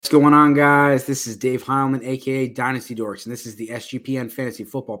going on, guys? This is Dave Heilman, a.k.a. Dynasty Dorks, and this is the SGPN Fantasy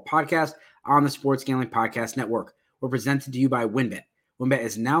Football Podcast on the Sports Gambling Podcast Network. We're presented to you by WynnBET. WynnBET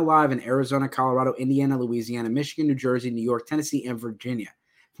is now live in Arizona, Colorado, Indiana, Louisiana, Michigan, New Jersey, New York, Tennessee, and Virginia.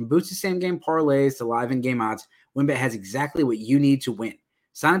 From boosts to same-game parlays to live in-game odds, WynnBET has exactly what you need to win.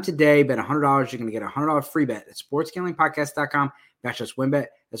 Sign up today, bet $100, you're going to get a $100 free bet at sportsgamblingpodcast.com/WynnBET.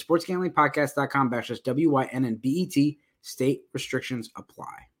 That's sportsgamblingpodcast.com/WYNNBET. State restrictions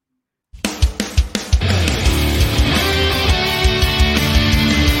apply.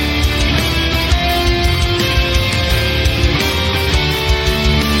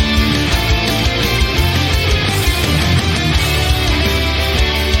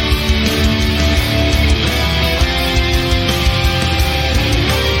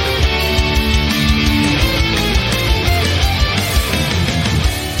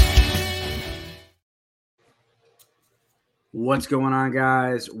 What's going on,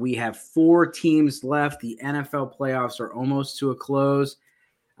 guys? We have 4 teams left. The NFL playoffs are almost to a close.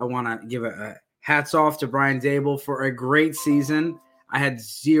 I want to give a hats off to Brian Dable for a great season. I had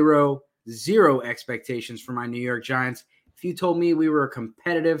zero expectations for my New York Giants. If you told me we were a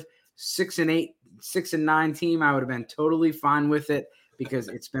competitive 6-8, 6-9 team, I would have been totally fine with it because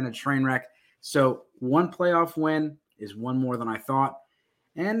it's been a train wreck. So one playoff win is one more than I thought.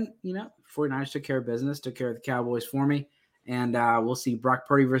 And, 49ers took care of business, took care of the Cowboys for me. And we'll see Brock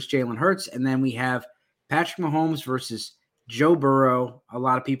Purdy versus Jalen Hurts. And then we have Patrick Mahomes versus Joe Burrow. A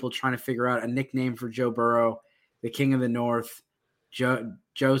lot of people trying to figure out a nickname for Joe Burrow, the King of the North, Joe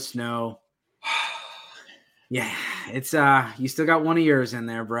Snow. Yeah, it's you still got one of yours in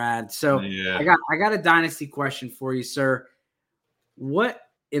there, Brad. So yeah. I got a dynasty question for you, sir. What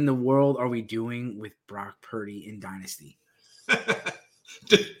in the world are we doing with Brock Purdy in Dynasty?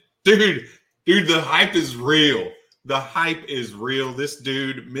 Dude, the hype is real. The hype is real. This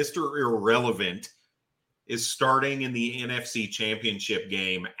dude, Mr. Irrelevant, is starting in the NFC Championship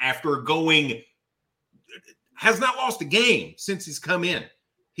game after has not lost a game since he's come in.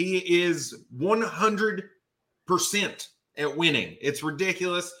 He is 100% at winning. It's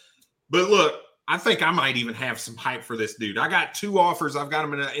ridiculous. But look, I think I might even have some hype for this dude. I got 2 offers. I've got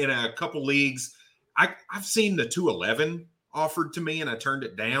him in a couple leagues. I've seen the 211 offered to me, and I turned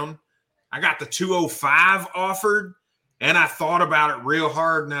it down. I got the 205 offered, and I thought about it real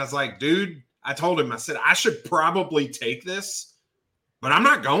hard, and I was like, dude, I told him, I said, I should probably take this, but I'm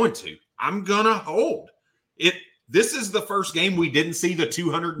not going to. I'm going to hold it. This is the first game we didn't see the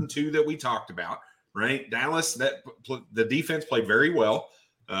 202 that we talked about, right? Dallas, the defense played very well,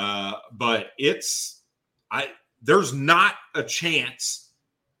 but there's not a chance,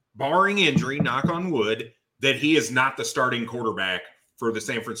 barring injury, knock on wood, that he is not the starting quarterback for the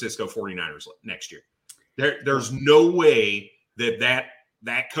San Francisco 49ers next year. There's no way that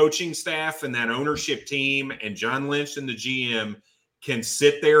coaching staff and that ownership team and John Lynch and the GM can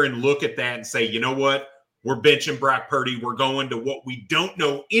sit there and look at that and say, you know what? We're benching Brock Purdy. We're going to what we don't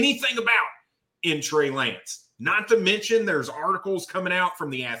know anything about in Trey Lance. Not to mention there's articles coming out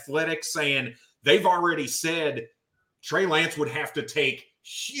from the Athletics saying they've already said Trey Lance would have to take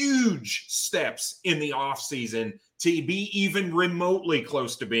huge steps in the offseason to be even remotely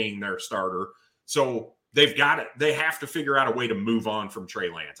close to being their starter. So they have to figure out a way to move on from Trey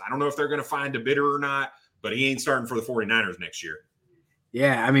Lance. I don't know if they're going to find a bidder or not, but he ain't starting for the 49ers next year.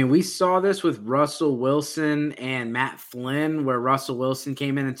 Yeah, I mean, we saw this with Russell Wilson and Matt Flynn, where Russell Wilson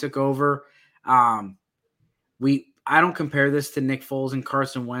came in and took over. I don't compare this to Nick Foles and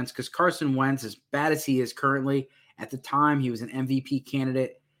Carson Wentz, because Carson Wentz, as bad as he is currently, at the time he was an MVP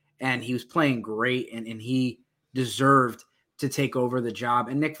candidate and he was playing great, and he deserved to take over the job.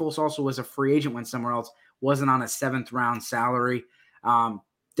 And Nick Foles also was a free agent, went somewhere else, wasn't on a 7th round salary.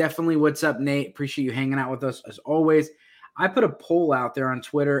 Definitely. What's up, Nate? Appreciate you hanging out with us as always. I put a poll out there on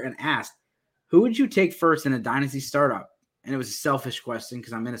Twitter and asked, who would you take first in a dynasty startup? And it was a selfish question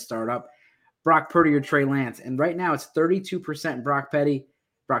because I'm in a startup. Brock Purdy or Trey Lance. And right now it's 32% Brock Purdy,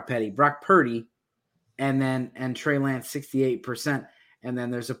 and Trey Lance 68%. And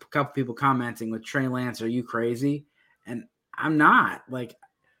then there's a couple people commenting with Trey Lance, are you crazy? And I'm not. Like,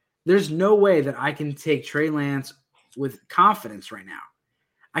 there's no way that I can take Trey Lance with confidence right now.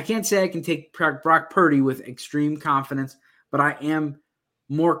 I can't say I can take Brock Purdy with extreme confidence, but I am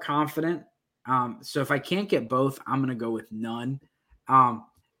more confident. So if I can't get both, I'm going to go with none.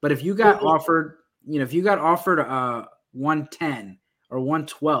 But if you got offered, a 110 or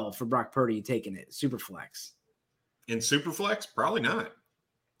 112 for Brock Purdy, you taking it, super flex. In Superflex? Probably not.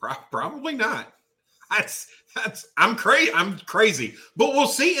 Probably not. I'm crazy. But we'll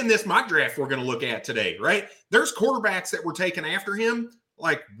see in this mock draft we're going to look at today, right? There's quarterbacks that were taken after him,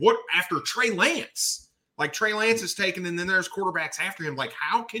 Like, what after Trey Lance? Like, Trey Lance is taken, and then there's quarterbacks after him. Like,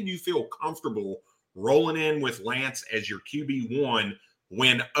 how can you feel comfortable rolling in with Lance as your QB1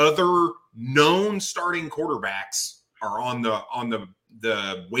 when other known starting quarterbacks are on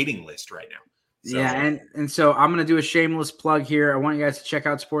the waiting list right now? So, yeah, and so I'm going to do a shameless plug here. I want you guys to check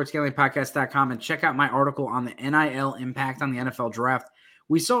out sportsgamblingpodcast.com and check out my article on the NIL impact on the NFL draft.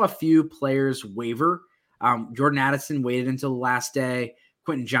 We saw a few players waiver. Jordan Addison waited until the last day.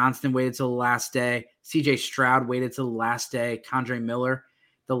 Quentin Johnston waited till the last day. CJ Stroud waited till the last day. Kondre Miller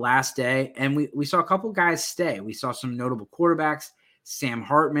the last day. And we saw a couple guys stay. We saw some notable quarterbacks: Sam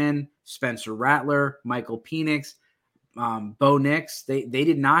Hartman, Spencer Rattler, Michael Penix, Bo Nix. They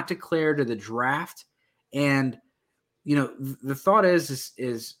did not declare to the draft. And, the thought is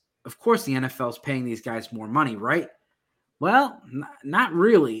of course the NFL is paying these guys more money, right? Well, not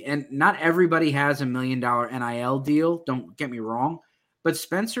really. And not everybody has $1 million NIL deal. Don't get me wrong. But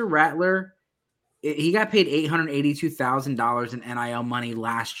Spencer Rattler, he got paid $882,000 in NIL money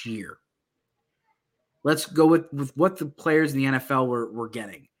last year. Let's go with what the players in the NFL were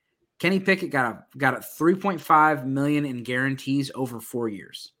getting. Kenny Pickett got a $3.5 million in guarantees over 4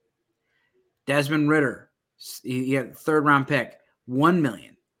 years. Desmond Ridder, he had third round pick,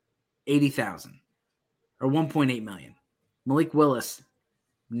 $1,080,000 or $1.8 million. Malik Willis,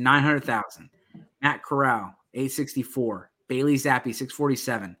 $900,000. Matt Corral, $864,000. Bailey Zappi,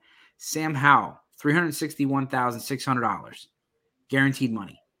 $647,000. Sam Howell, $361,600. Guaranteed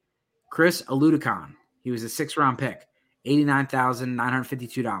money. Chris Aludicon, he was a 6th-round pick,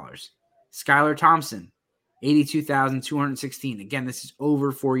 $89,952. Skylar Thompson, $82,216. Again, this is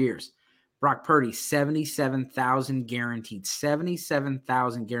over 4 years. Brock Purdy, $77,000 guaranteed.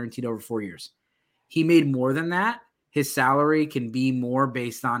 $77,000 guaranteed over 4 years. He made more than that. His salary can be more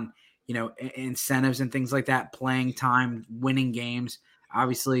based on, incentives and things like that, playing time, winning games.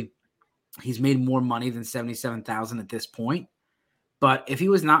 Obviously, he's made more money than $77,000 at this point. But if he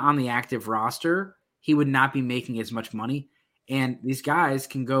was not on the active roster, he would not be making as much money. And these guys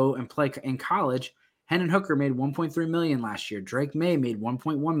can go and play in college. Hendon Hooker made $1.3 million last year. Drake May made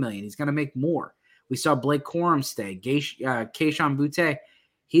 $1.1 million. He's going to make more. We saw Blake Corum stay. Keyshawn Butte,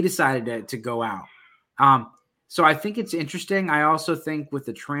 he decided to go out. So I think it's interesting. I also think with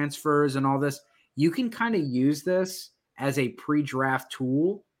the transfers and all this, you can kind of use this as a pre-draft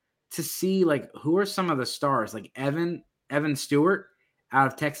tool to see like who are some of the stars. Like Evan Stewart out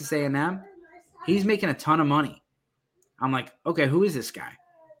of Texas A&M, he's making a ton of money. I'm like, okay, who is this guy?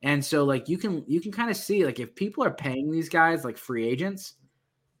 And so like you can kind of see like if people are paying these guys like free agents,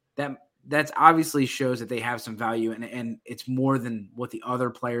 that's obviously shows that they have some value and it's more than what the other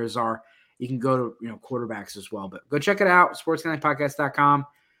players are. You can go to quarterbacks as well, but go check it out, sportsgamblingpodcast.com.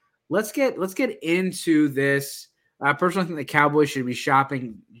 Let's get into this. I personally think the Cowboys should be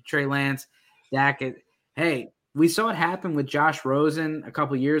shopping Trey Lance, Dak. Hey, we saw it happen with Josh Rosen a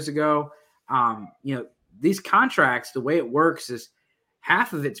couple years ago. These contracts, the way it works is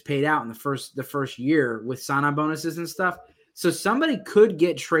half of it's paid out in the first year with sign-on bonuses and stuff. So somebody could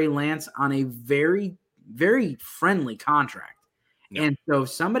get Trey Lance on a very, very friendly contract. No. And so if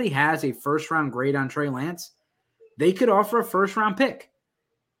somebody has a first-round grade on Trey Lance, they could offer a first-round pick.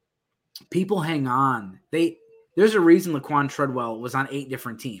 People hang on. There's a reason Laquan Treadwell was on 8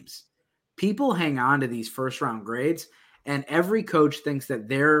 different teams. People hang on to these first-round grades, and every coach thinks that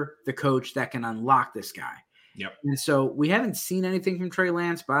they're the coach that can unlock this guy. Yep. And so we haven't seen anything from Trey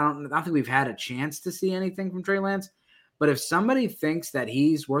Lance, but I don't think we've had a chance to see anything from Trey Lance. But if somebody thinks that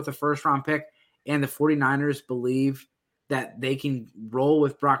he's worth a first-round pick and the 49ers believe that they can roll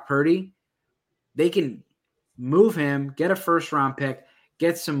with Brock Purdy, they can move him, get a first-round pick,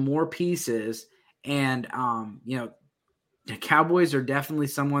 get some more pieces, and the Cowboys are definitely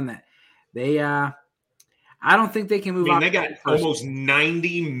someone that they I don't think they can move on. They got almost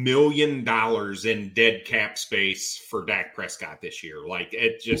 $90 million in dead cap space for Dak Prescott this year. Like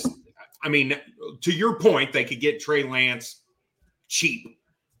it just, to your point, they could get Trey Lance cheap,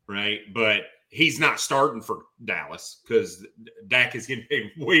 right? But he's not starting for Dallas because Dak is getting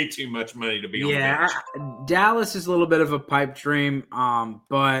paid way too much money to be on the bench. Dallas is a little bit of a pipe dream,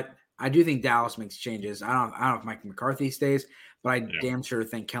 but I do think Dallas makes changes. I don't know if Mike McCarthy stays, but I damn sure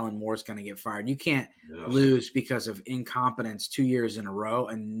think Kellen Moore's going to get fired. You can't lose because of incompetence 2 years in a row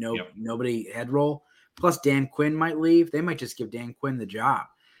and nobody head roll. Plus, Dan Quinn might leave. They might just give Dan Quinn the job.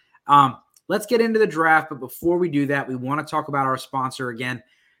 Let's get into the draft, but before we do that, we want to talk about our sponsor again.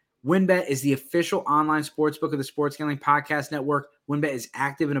 WynnBET is the official online sportsbook of the Sports Gambling Podcast Network. WynnBET is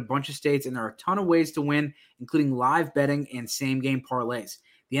active in a bunch of states, and there are a ton of ways to win, including live betting and same-game parlays.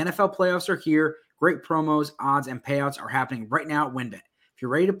 The NFL playoffs are here. Great promos, odds, and payouts are happening right now at WynnBET. If If you're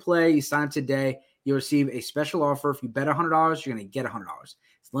ready to play, you sign up today. You'll receive a special offer. If you bet $100, you're going to get $100. It's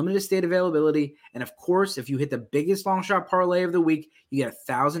limited state availability. And of course, if you hit the biggest long shot parlay of the week, you get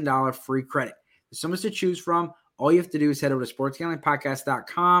 $1,000 free credit. There's so much to choose from. All you have to do is head over to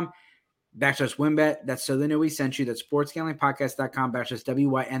sportsgamblingpodcast.com/WynnBET. That's so they know we sent you. That's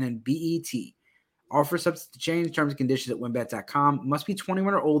sportsgamblingpodcast.com/WYNNBET. Offer subject to change, terms and conditions at WynnBET.com. Must be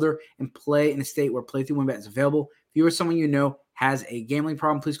 21 or older and play in a state where Playthrough WynnBET is available. If you or someone you know has a gambling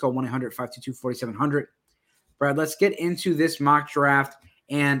problem, please call 1-800-522-4700. Brad, let's get into this mock draft.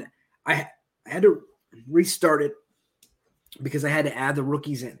 And I had to restart it because I had to add the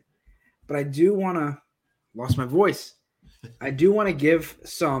rookies in. But I do want to – lost my voice. I do want to give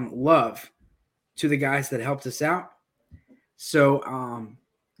some love to the guys that helped us out. So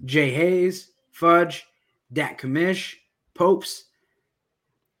Jay Hayes, Fudge, Dak Kamish, Popes,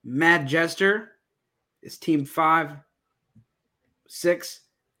 Mad Jester is team 5, 6.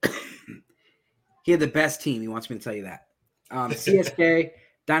 He had the best team. He wants me to tell you that. CSK,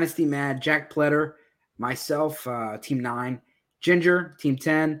 Dynasty Mad, Jack Pletter, myself, team 9, Ginger, team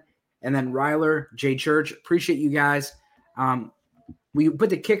 10, and then Ryler, Jay Church. Appreciate you guys. We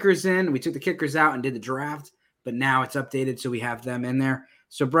put the kickers in. We took the kickers out and did the draft, but now it's updated, so we have them in there.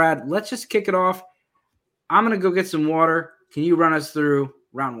 So, Brad, let's just kick it off. I'm going to go get some water. Can you run us through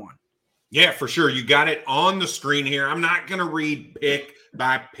round 1? Yeah, for sure. You got it on the screen here. I'm not going to read pick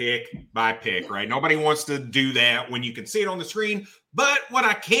by pick by pick, right? Nobody wants to do that when you can see it on the screen. But what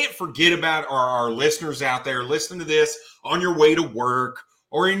I can't forget about are our listeners out there listening to this on your way to work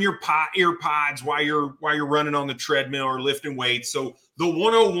or in your earpods while you're running on the treadmill or lifting weights. So the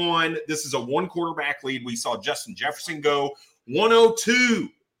 101, this is a 1 quarterback lead. We saw Justin Jefferson go. 102,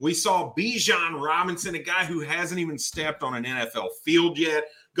 we saw Bijan Robinson, a guy who hasn't even stepped on an NFL field yet,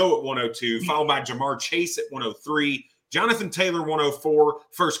 go at 102, followed by Jamar Chase at 103, Jonathan Taylor 104,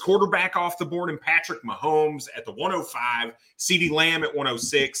 first quarterback off the board, and Patrick Mahomes at the 105, CeeDee Lamb at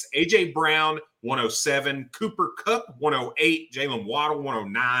 106, A.J. Brown 107, Cooper Kupp 108, Jalen Waddle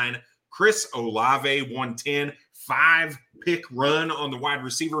 109, Chris Olave 110, 5-pick run on the wide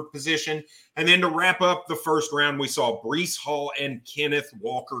receiver position. And then to wrap up the first round, we saw Breece Hall and Kenneth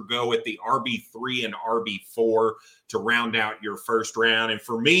Walker go at the RB3 and RB4 to round out your first round. And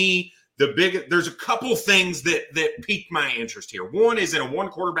for me, there's a couple things that piqued my interest here. One is in a 1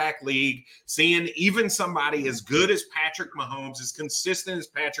 quarterback league, seeing even somebody as good as Patrick Mahomes, as consistent as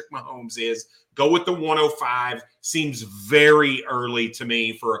Patrick Mahomes is, go with the 105 seems very early to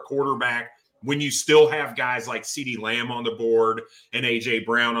me for a quarterback when you still have guys like CeeDee Lamb on the board and A.J.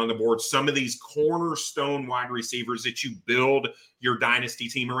 Brown on the board, some of these cornerstone wide receivers that you build your dynasty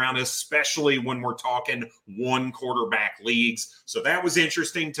team around, especially when we're talking 1 quarterback leagues. So that was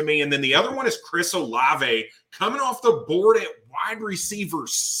interesting to me. And then the other one is Chris Olave coming off the board at wide receiver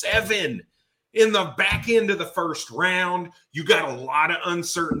 7 in the back end of the first round. You got a lot of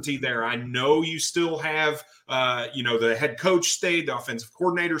uncertainty there. I know you still have the head coach stayed, the offensive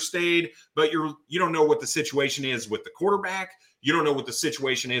coordinator stayed, but you don't know what the situation is with the quarterback. You don't know what the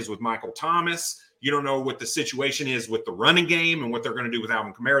situation is with Michael Thomas. You don't know what the situation is with the running game and what they're going to do with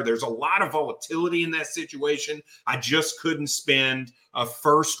Alvin Kamara. There's a lot of volatility in that situation. I just couldn't spend a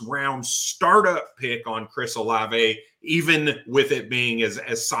first-round startup pick on Chris Olave, even with it being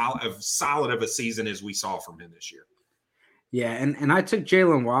as solid of a season as we saw from him this year. Yeah, and I took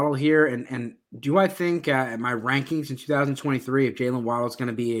Jalen Waddle here, and do I think at my rankings in 2023 if Jalen Waddle is going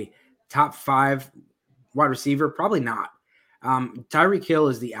to be a top 5 wide receiver? Probably not. Tyreek Hill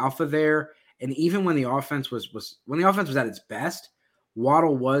is the alpha there, and even when the offense was at its best,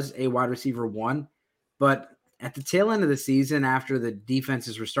 Waddle was a wide receiver 1. But at the tail end of the season, after the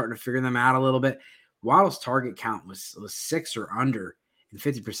defenses were starting to figure them out a little bit, Waddle's target count was 6 or under in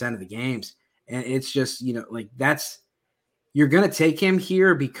 50% of the games, and it's just that's. You're going to take him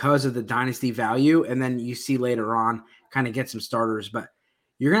here because of the dynasty value, and then you see later on kind of get some starters. But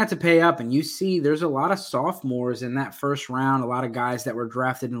you're going to have to pay up, and you see there's a lot of sophomores in that first round, a lot of guys that were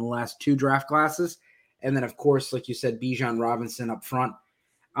drafted in the last 2 draft classes. And then, of course, like you said, Bijan Robinson up front.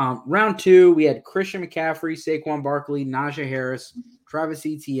 Round 2, we had Christian McCaffrey, Saquon Barkley, Najee Harris, Travis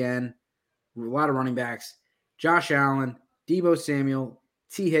Etienne, a lot of running backs, Josh Allen, Deebo Samuel,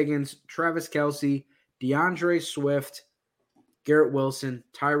 T. Higgins, Travis Kelce, DeAndre Swift, Garrett Wilson,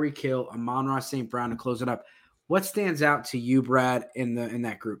 Tyreek Hill, Amon-Ra St. Brown to close it up. What stands out to you, Brad, in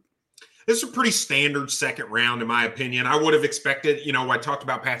that group? This is a pretty standard second round, in my opinion. I would have expected, I talked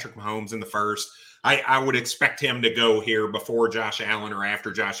about Patrick Mahomes in the first. I would expect him to go here before Josh Allen or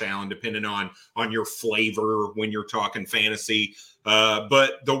after Josh Allen, depending on your flavor when you're talking fantasy.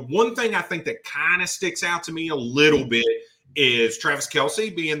 But the one thing I think that kind of sticks out to me a little bit is Travis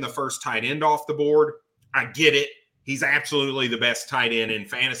Kelce being the first tight end off the board. I get it. He's absolutely the best tight end in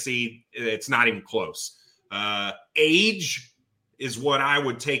fantasy. It's not even close. Age is what I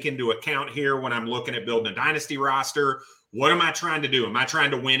would take into account here when I'm looking at building a dynasty roster. What am I trying to do? Am I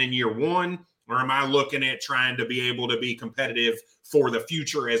trying to win in year one, or am I looking at trying to be able to be competitive for the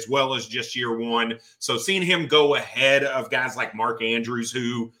future as well as just year one? So seeing him go ahead of guys like Mark Andrews,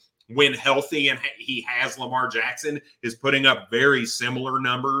 who when healthy and he has Lamar Jackson, is putting up very similar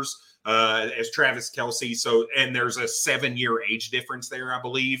numbers as Travis Kelce. So, and there's a 7-year age difference there, I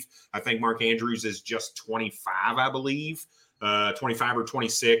believe. I think Mark Andrews is just 25, I believe. 25 or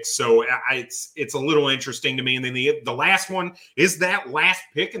 26. So it's a little interesting to me. And then the last one is that last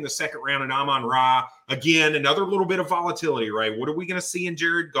pick in the second round in Amon-Ra. Again, another little bit of volatility, right? What are we going to see in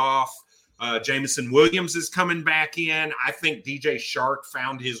Jared Goff? Jameson Williams is coming back in. I think DJ Shark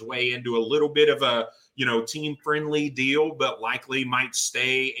found his way into a little bit of a, team-friendly deal, but likely might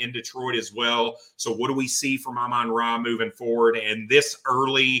stay in Detroit as well. So what do we see from Amon-Ra moving forward? And this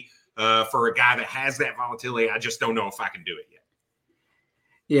early for a guy that has that volatility, I just don't know if I can do it yet.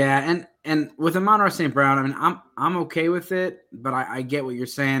 Yeah, and with Amon-Ra St. Brown, I mean, I'm okay with it, but I get what you're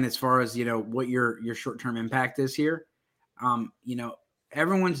saying as far as, what your short-term impact is here.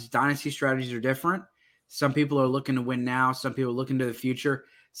 Everyone's dynasty strategies are different. Some people are looking to win now. Some people are looking to the future.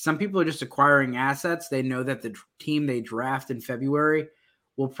 Some people are just acquiring assets. They know that the team they draft in February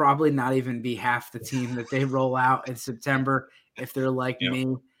will probably not even be half the team that they roll out in September if they're like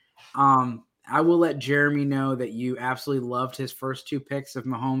me. I will let Jeremy know that you absolutely loved his first 2 picks of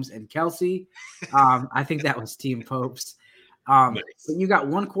Mahomes and Kelce. I think that was Team Popes. Nice. But you got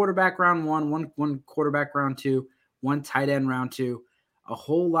 1 quarterback round one quarterback round 2, 1 tight end round 2, a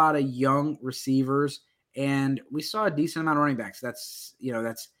whole lot of young receivers, and we saw a decent amount of running backs. That's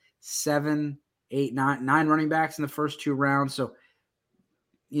 7, 8, 9 running backs in the first 2 rounds. So,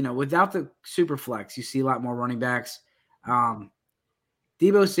 without the super flex, you see a lot more running backs.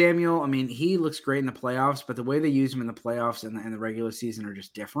 Deebo Samuel, I mean, he looks great in the playoffs, but the way they use him in the playoffs and the regular season are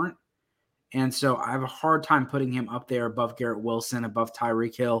just different. And so I have a hard time putting him up there above Garrett Wilson, above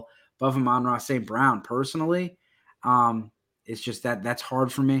Tyreek Hill, above Amon-Ra St. Brown personally. It's just that's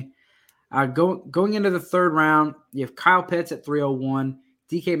hard for me. Going into the 3rd round, you have Kyle Pitts at 301,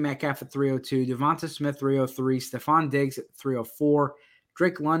 DK Metcalf at 302, Devonta Smith 303, Stephon Diggs at 304,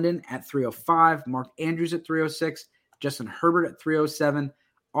 Drake London at 305, Mark Andrews at 306, Justin Herbert at 307,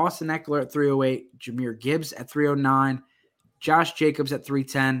 Austin Eckler at 308, Jahmyr Gibbs at 309, Josh Jacobs at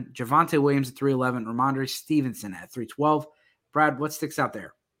 310, Javonte Williams at 311, Ramondre Stevenson at 312. Brad, what sticks out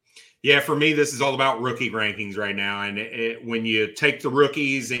there? Yeah, for me, this is all about rookie rankings right now. And when you take the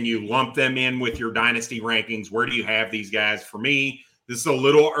rookies and you lump them in with your dynasty rankings, where do you have these guys? For me, this is a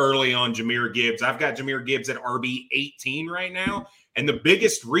little early on Jahmyr Gibbs. I've got Jahmyr Gibbs at RB 18 right now. And the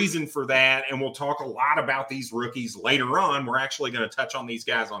biggest reason for that, and we'll talk a lot about these rookies later on, we're actually going to touch on these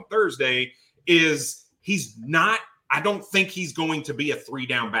guys on Thursday, is I don't think he's going to be a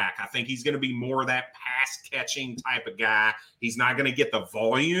 3-down back. I think he's going to be more of that pass-catching type of guy. He's not going to get the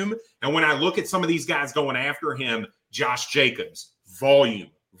volume. And when I look at some of these guys going after him, Josh Jacobs, volume,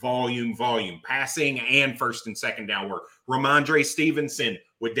 passing and first and second down work. Ramondre Stevenson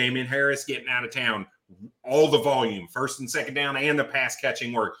with Damian Harris getting out of town, all the volume, first and second down and the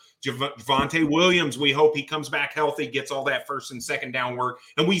pass-catching work. Javonte Williams, we hope he comes back healthy, gets all that first and second down work.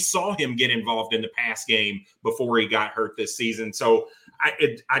 And we saw him get involved in the pass game before he got hurt this season. So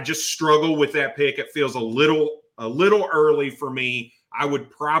I just struggle with that pick. It feels a little early for me. I would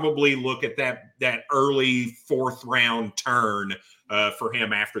probably look at that early 4th round turn for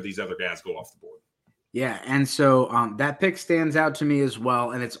him after these other guys go off the board. Yeah, and so that pick stands out to me as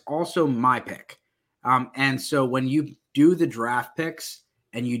well, and it's also my pick. And so when you do the draft picks,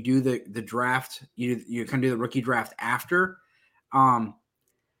 and you do the draft, you kind of do the rookie draft after.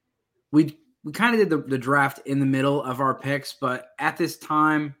 We kind of did the draft in the middle of our picks, but at this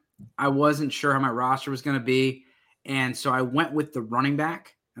time, I wasn't sure how my roster was going to be. And so I went with the running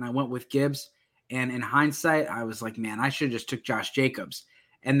back, and I went with Gibbs. And in hindsight, I was like, man, I should have just took Josh Jacobs.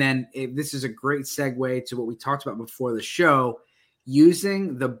 And then this is a great segue to what we talked about before the show,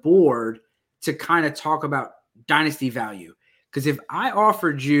 using the board to kind of talk about dynasty value. Because if I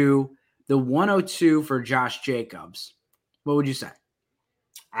offered you the 102 for Josh Jacobs, what would you say?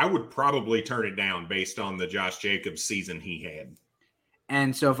 I would probably turn it down based on the Josh Jacobs season he had.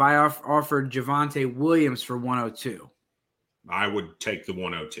 And so if I offered Javonte Williams for 102, I would take the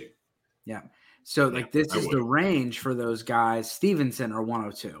 102. Yeah. So this is the range for those guys. Stevenson or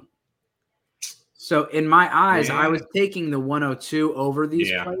 102. So in my eyes, I was taking the 102 over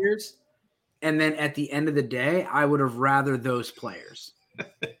these players. And then at the end of the day, I would have rather those players.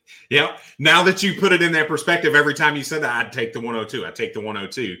 Yeah. Now that you put it in that perspective, every time you said that, I'd take the 102. I'd take the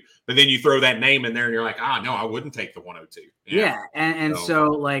 102. But then you throw that name in there and you're like, no, I wouldn't take the 102. Yeah. And so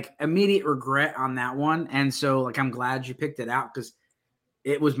like immediate regret on that one. And so like, I'm glad you picked it out because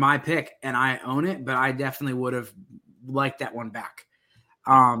it was my pick and I own it, but I definitely would have liked that one back.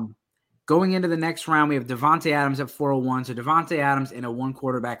 Going into the next round, we have Devontae Adams at 401. So Devontae Adams in a one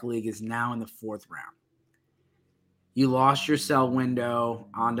quarterback league is now in the fourth round. You lost your sell window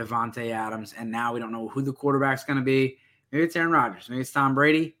on Devontae Adams, and now we don't know who the quarterback's going to be. Maybe it's Aaron Rodgers. Maybe it's Tom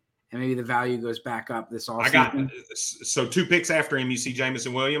Brady, and maybe the value goes back up this offseason. So 2 picks after him, you see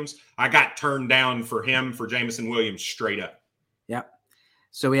Jameson Williams. I got turned down for him for Jameson Williams straight up. Yep.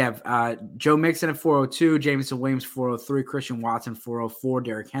 So we have Joe Mixon at 402, Jameson Williams 403, Christian Watson 404,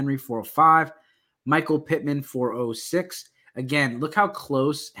 Derrick Henry 405, Michael Pittman 406. Again, look how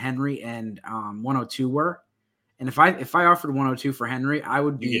close Henry and 102 were. And if I offered 102 for Henry, I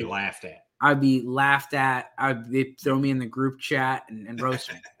would be laughed at. I'd be laughed at. They'd throw me in the group chat and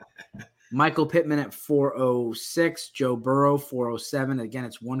roast me. Michael Pittman at 406, Joe Burrow 407. Again,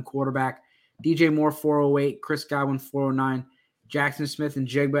 it's one quarterback. DJ Moore 408, Chris Godwin 409, Jackson Smith and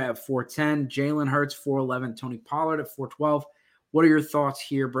Jigba at 410, Jalen Hurts 411, Tony Pollard at 412. What are your thoughts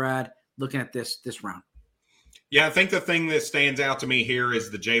here, Brad, looking at this round? Yeah, I think the thing that stands out to me here is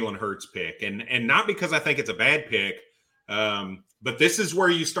the Jalen Hurts pick. And not because I think it's a bad pick, but this is where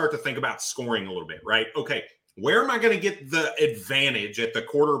you start to think about scoring a little bit, right? Okay, where am I going to get the advantage at the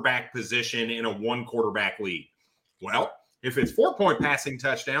quarterback position in a one quarterback league? Well, if it's 4-point passing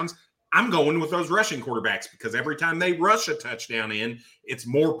touchdowns, I'm going with those rushing quarterbacks because every time they rush a touchdown in, it's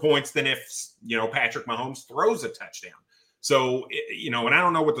more points than if, Patrick Mahomes throws a touchdown. So, and I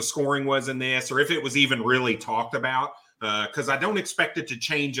don't know what the scoring was in this or if it was even really talked about because I don't expect it to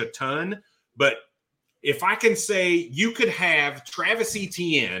change a ton. But if I can say you could have Travis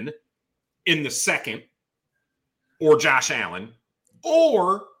Etienne in the second or Josh Allen,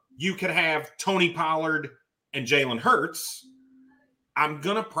 or you could have Tony Pollard and Jalen Hurts, I'm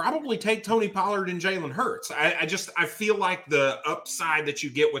going to probably take Tony Pollard and Jalen Hurts. I feel like the upside that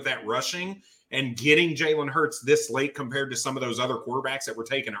you get with that rushing and getting Jalen Hurts this late compared to some of those other quarterbacks that were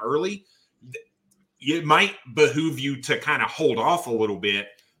taken early, it might behoove you to kind of hold off a little bit.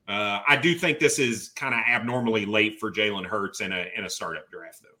 I do think this is kind of abnormally late for Jalen Hurts in a startup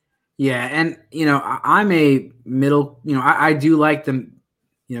draft, though. Yeah, and I'm a middle. I do like the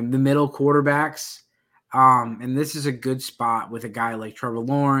middle quarterbacks, and this is a good spot with a guy like Trevor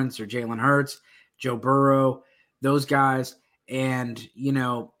Lawrence or Jalen Hurts, Joe Burrow, those guys, and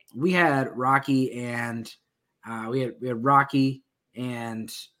we had Rocky and we had Rocky and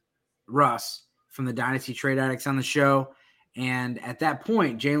Russ from the Dynasty Trade Addicts on the show. And at that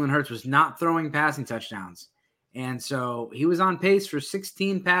point, Jalen Hurts was not throwing passing touchdowns. And so he was on pace for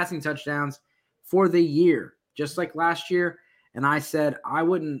 16 passing touchdowns for the year, just like last year. And I said, I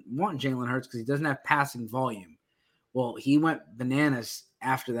wouldn't want Jalen Hurts because he doesn't have passing volume. Well, he went bananas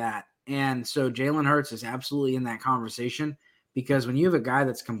after that. And so Jalen Hurts is absolutely in that conversation. Because when you have a guy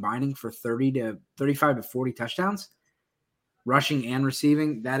that's combining for 30 to 35 to 40 touchdowns, rushing and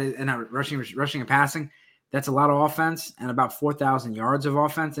receiving, that is, and rushing and passing, that's a lot of offense and about 4,000 yards of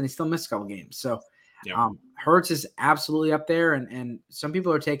offense, and he still missed a couple games. So Hurts is absolutely up there, and some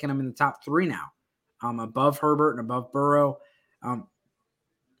people are taking him in the top 3 now, above Herbert and above Burrow.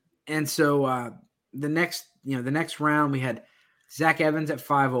 And so the next round we had Zach Evans at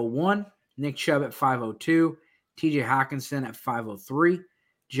 501, Nick Chubb at 502. TJ Hawkinson at 503,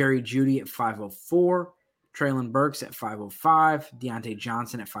 Jerry Jeudy at 504, Treylon Burks at 505, Deontay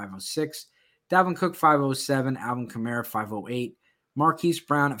Johnson at 506, Dalvin Cook 507, Alvin Kamara 508, Marquise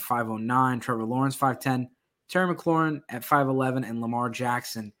Brown at 509, Trevor Lawrence 510, Terry McLaurin at 511, and Lamar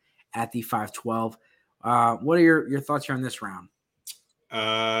Jackson at the 512. What are your thoughts here on this round?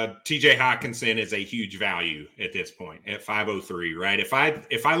 TJ Hawkinson is a huge value at this point at 503, right? If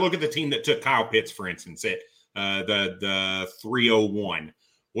I look at the team that took Kyle Pitts, for instance, at the 301,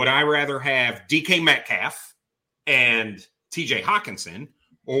 would I rather have DK Metcalf and TJ Hawkinson,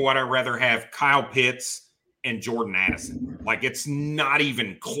 or would I rather have Kyle Pitts and Jordan Addison? Like, it's not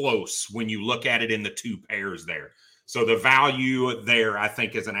even close when you look at it in the two pairs there. So the value there, I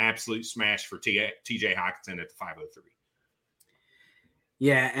think, is an absolute smash for TJ Hawkinson at the 503.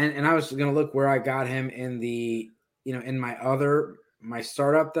 Yeah, and I was going to look where I got him in the, in my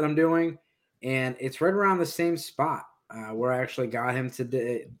startup that I'm doing, and it's right around the same spot where I actually got him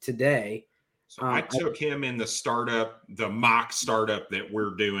today. So I took him in the mock startup that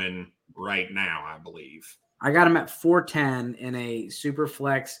we're doing right now, I believe. I got him at 410 in a super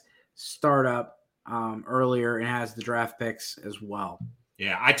flex startup earlier and has the draft picks as well.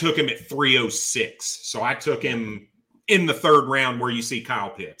 Yeah, I took him at 306. So I took him in the third round where you see Kyle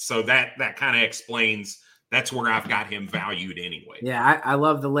Pitts. So that kind of explains that's where I've got him valued anyway. Yeah, I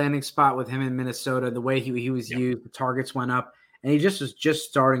love the landing spot with him in Minnesota, the way he was used, the targets went up, and he was just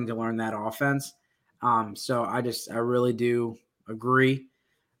starting to learn that offense. So I really do agree.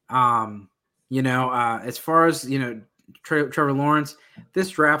 As far as, Trevor Lawrence, this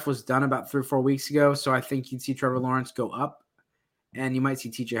draft was done about 3 or 4 weeks ago. So I think you'd see Trevor Lawrence go up, and you might see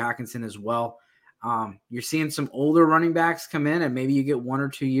TJ Hawkinson as well. You're seeing some older running backs come in, and maybe you get 1 or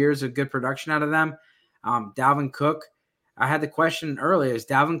 2 years of good production out of them. Dalvin Cook, I had the question earlier, is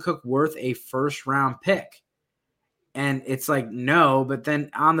Dalvin Cook worth a first-round pick? And it's like, no, but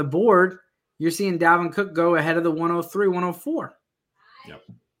then on the board, you're seeing Dalvin Cook go ahead of the 103, 104. Yep.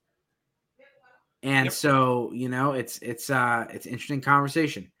 And so, it's an interesting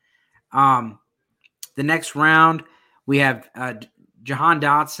conversation. The next round, we have Jahan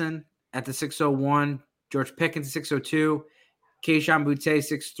Dotson at the 601, George Pickens at 602, Kayshon Boutte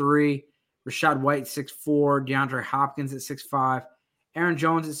 6'3", Rachaad White 6'4", DeAndre Hopkins at 6'5", Aaron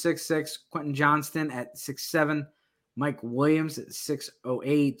Jones at 6'6", Quentin Johnston at 6'7", Mike Williams at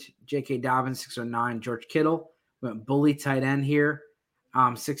 6'08", J.K. Dobbins 6'09", George Kittle went bully tight end here,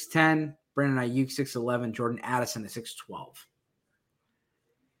 6'10", Brandon Ayuk 6'11", Jordan Addison at 6'12".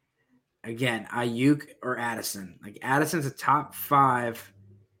 Again, Ayuk or Addison. Like, Addison's a top 5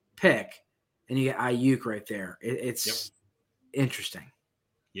 pick, and you get Ayuk right there. It's interesting.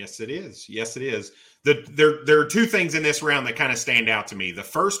 Yes, it is. Yes, it is. There are 2 things in this round that kind of stand out to me. The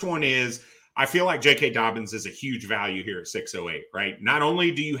first one is I feel like J.K. Dobbins is a huge value here at 608, right? Not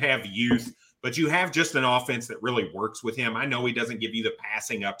only do you have youth, but you have just an offense that really works with him. I know he doesn't give you the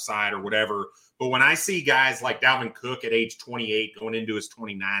passing upside or whatever, but when I see guys like Dalvin Cook at age 28 going into his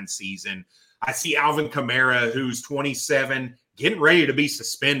 29 season, I see Alvin Kamara, who's 27, getting ready to be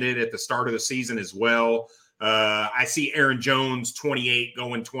suspended at the start of the season as well. I see Aaron Jones, 28,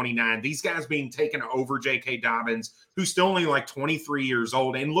 going 29. These guys being taken over J.K. Dobbins, who's still only like 23 years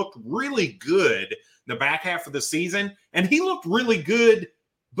old and looked really good in the back half of the season. And he looked really good,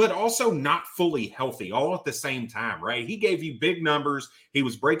 but also not fully healthy all at the same time, right? He gave you big numbers. He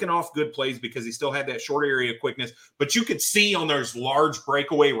was breaking off good plays because he still had that short area quickness. But you could see on those large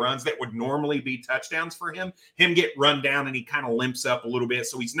breakaway runs that would normally be touchdowns for him get run down, and he kind of limps up a little bit.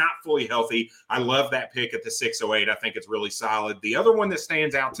 So he's not fully healthy. I love that pick at the 608. I think it's really solid. The other one that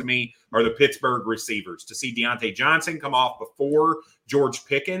stands out to me are the Pittsburgh receivers. To see Deontay Johnson come off before George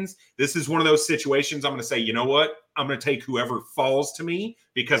Pickens, this is one of those situations I'm going to say, you know what? I'm going to take whoever falls to me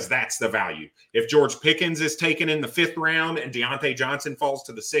because that's the value. If George Pickens is taken in the 5th round and Deontay Johnson falls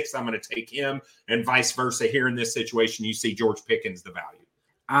to the 6th, I'm going to take him, and vice versa. Here in this situation, you see George Pickens the value.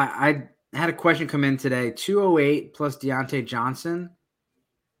 I had a question come in today, 208 plus Deontay Johnson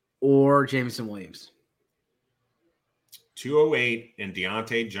or Jameson Williams? 208 and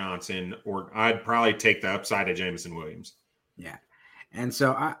Deontay Johnson, or I'd probably take the upside of Jameson Williams. Yeah. And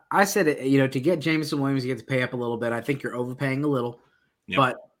so I said, to get Jameson Williams, you get to pay up a little bit. I think you're overpaying a little,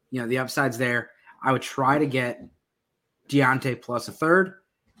 but the upside's there. I would try to get Deontay plus a third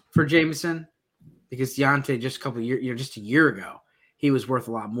for Jameson, because Deontay just a year ago, he was worth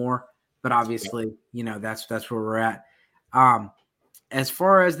a lot more. But obviously, that's where we're at. As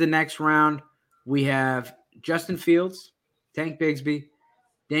far as the next round, we have Justin Fields, Tank Bigsby,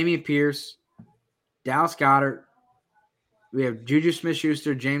 Dameon Pierce, Dallas Goedert. We have Juju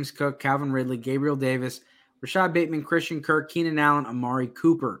Smith-Schuster, James Cook, Calvin Ridley, Gabriel Davis, Rashad Bateman, Christian Kirk, Keenan Allen, Amari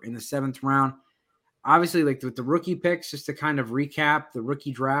Cooper in the 7th round. Obviously, like with the rookie picks, just to kind of recap, the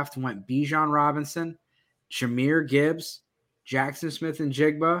rookie draft went Bijan Robinson, Jahmyr Gibbs, Jackson Smith and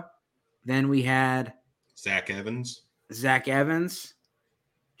Jigba. Then we had Zach Evans,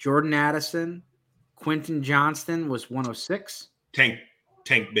 Jordan Addison, Quentin Johnston was 106. Tank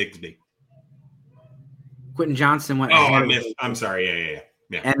Bigsby. Quentin Johnston went. I'm sorry.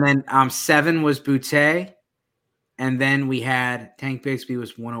 Yeah. And then 7 was Boutte, and then we had Tank Bigsby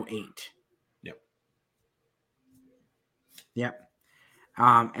was 108. Yep.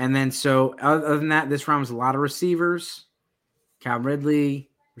 And then so other than that, this round was a lot of receivers. Calvin Ridley,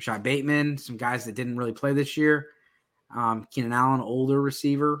 Rashad Bateman, some guys that didn't really play this year. Keenan Allen, older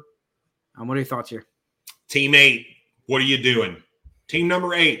receiver. What are your thoughts here? Team 8, what are you doing? Team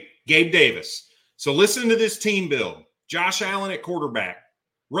number 8, Gabe Davis. So listen to this team build. Josh Allen at quarterback,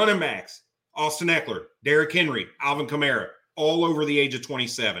 running backs, Austin Eckler, Derrick Henry, Alvin Kamara, all over the age of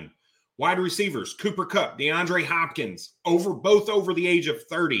 27. Wide receivers, Cooper Kupp, DeAndre Hopkins, both over the age of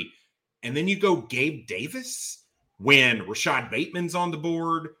 30. And then you go Gabe Davis when Rashad Bateman's on the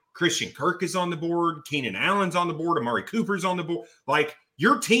board, Christian Kirk is on the board. Keenan Allen's on the board. Amari Cooper's on the board. Like,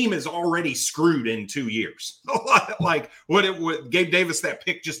 your team is already screwed in 2 years. Like, what Gabe Davis, that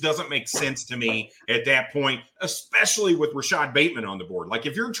pick just doesn't make sense to me at that point, especially with Rashad Bateman on the board. Like,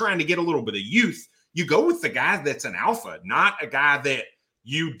 if you're trying to get a little bit of youth, you go with the guy that's an alpha, not a guy that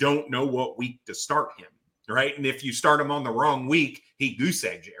you don't know what week to start him, right? And if you start him on the wrong week, he goose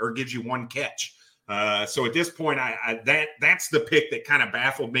eggs you or gives you one catch. So at this point, that's the pick that kind of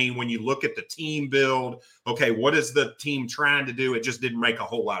baffled me when you look at the team build. Okay, what is the team trying to do? It just didn't make a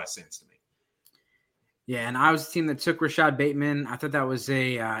whole lot of sense to me. Yeah, and I was the team that took Rashad Bateman. I thought that was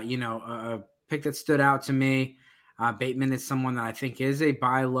a pick that stood out to me. Bateman is someone that I think is a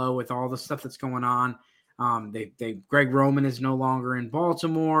buy low with all the stuff that's going on. Greg Roman is no longer in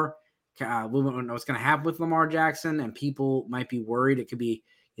Baltimore. We don't know what's going to happen with Lamar Jackson, and people might be worried it could be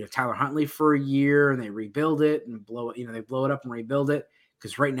Tyler Huntley for a year and they rebuild it and blow it. They blow it up and rebuild it,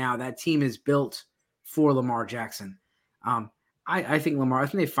 because right now that team is built for Lamar Jackson. I think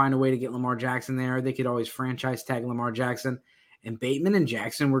they find a way to get Lamar Jackson there. They could always franchise tag Lamar Jackson, and Bateman and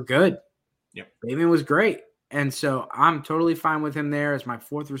Jackson were good. Yep. Bateman was great. And so I'm totally fine with him there as my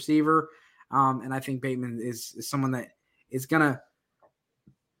fourth receiver. And I think Bateman is someone that is going to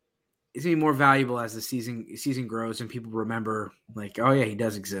be more valuable as the season grows and people remember, like, oh yeah, he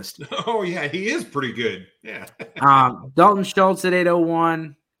does exist. Oh yeah, he is pretty good. Yeah. Dalton Schultz at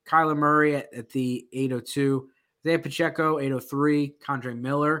 801, Kyler Murray at the 802, Isaiah Pacheco 803, Condre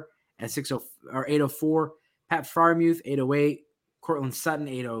Miller at 804, Pat Freiermuth 808, Cortland Sutton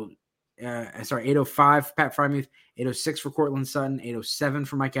 805, Pat Freiermuth 806 for Cortland Sutton, 807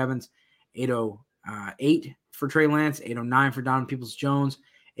 for Mike Evans, 808 for Trey Lance, 809 for Donovan Peoples-Jones,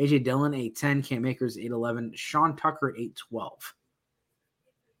 AJ Dillon, 810, Cam Akers, 811, Sean Tucker, 812.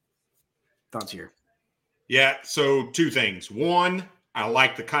 Thoughts here? Yeah, so two things. One, I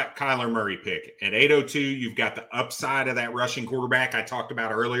like the Kyler Murray pick. At 802, you've got the upside of that rushing quarterback I talked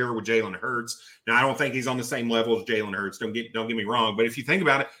about earlier with Jalen Hurts. Now, I don't think he's on the same level as Jalen Hurts. Don't get me wrong. But if you think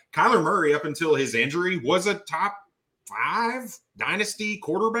about it, Kyler Murray, up until his injury, was a top 5 Dynasty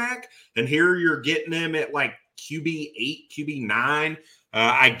quarterback. And here you're getting him at like QB8, QB9.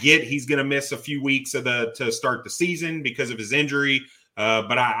 I get he's going to miss a few weeks to start the season because of his injury,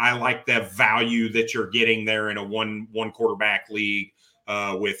 but I like the value that you're getting there in a one quarterback league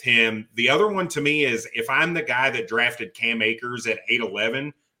with him. The other one to me is, if I'm the guy that drafted Cam Akers at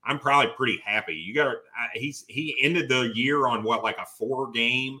 811, I'm probably pretty happy. He ended the year on like a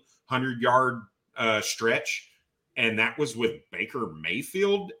 4-game 100-yard stretch. And that was with Baker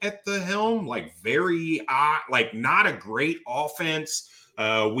Mayfield at the helm, like not a great offense.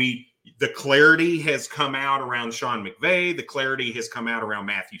 The clarity has come out around Sean McVay. The clarity has come out around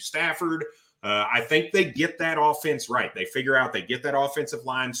Matthew Stafford. I think they get that offense right. They figure out they get that offensive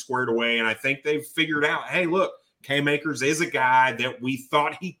line squared away. And I think they've figured out, hey, look, Cam Akers is a guy that we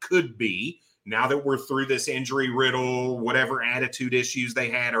thought he could be. Now that we're through this injury riddle, whatever attitude issues they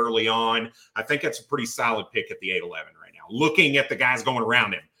had early on, I think that's a pretty solid pick at the 811 right now. Looking at the guys going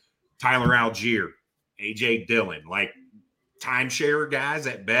around him, Tyler Algier, AJ Dillon, like timeshare guys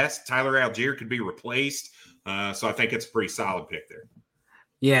at best. Tyler Algier could be replaced. So I think it's a pretty solid pick there.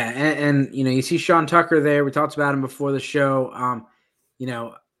 Yeah. And you see Sean Tucker there. We talked about him before the show.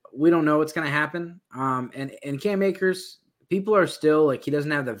 We don't know what's going to happen. And Cam Akers, people are still like, he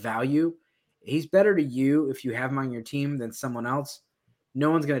doesn't have the value. He's better to you if you have him on your team than someone else. No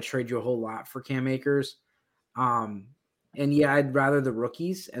one's going to trade you a whole lot for Cam Akers. And yeah, I'd rather the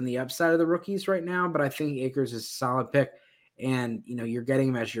rookies and the upside of the rookies right now, but I think Akers is a solid pick. And, you're getting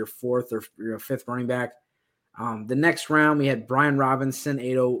him as your 4th or your 5th running back. The next round, we had Brian Robinson,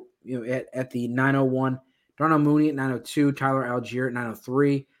 at the 901, Darnell Mooney at 902, Tyler Algier at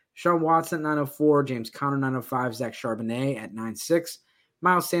 903, Sean Watson at 904, James Conner 905, Zach Charbonnet at 96,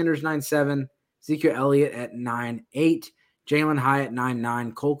 Miles Sanders 9.7, Ezekiel Elliott at 9.8, Jalen Hyatt at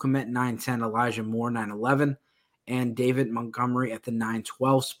 9.9, Cole Kmet 9.10, Elijah Moore 9.11, and David Montgomery at the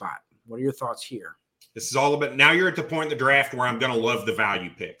 9.12 spot. What are your thoughts here? This is all about, now you're at the point in the draft where I'm going to love the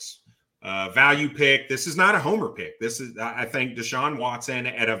value picks. Value pick, this is not a homer pick. This is, I think, Deshaun Watson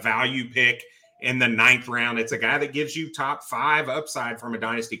at a value pick in the 9th round. It's a guy that gives you top 5 upside from a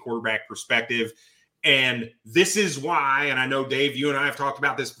dynasty quarterback perspective. And this is why, and I know, Dave, you and I have talked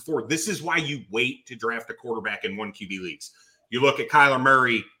about this before, this is why you wait to draft a quarterback in 1 QB leagues. You look at Kyler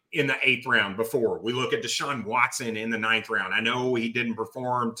Murray in the 8th round before. We look at Deshaun Watson in the 9th round. I know he didn't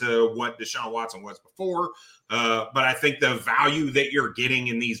perform to what Deshaun Watson was before, but I think the value that you're getting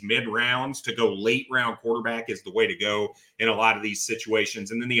in these mid-rounds to go late-round quarterback is the way to go in a lot of these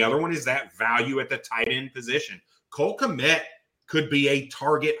situations. And then the other one is that value at the tight end position. Cole Kmet could be a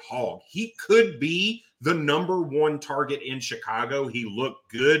target hog. He could be the number one target in Chicago. He looked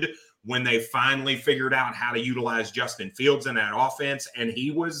good when they finally figured out how to utilize Justin Fields in that offense. And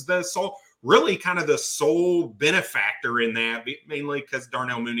he was really kind of the sole benefactor in that, mainly because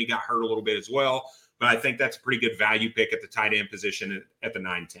Darnell Mooney got hurt a little bit as well. But I think that's a pretty good value pick at the tight end position at the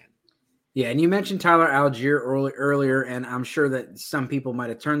 9-10. Yeah, and you mentioned Tyler Algier earlier, and I'm sure that some people might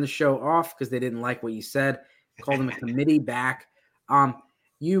have turned the show off because they didn't like what you said, called him a committee back.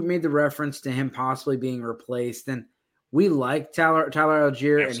 You made the reference to him possibly being replaced, and we like Tyler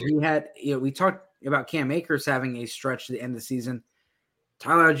Algier, Absolutely. And he had, we talked about Cam Akers having a stretch to the end of the season.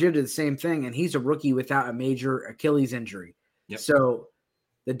 Tyler Algier did the same thing, and he's a rookie without a major Achilles injury. Yep. So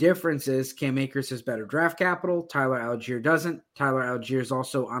the difference is Cam Akers has better draft capital. Tyler Algier doesn't. Tyler Algier is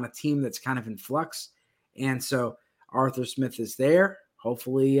also on a team that's kind of in flux. And so Arthur Smith is there.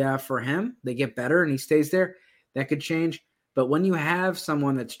 Hopefully for him, they get better and he stays there. That could change. But when you have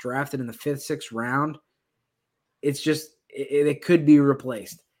someone that's drafted in the 5th, 6th round, it's just it could be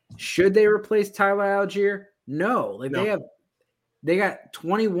replaced. Should they replace Tyler Algier? No. They got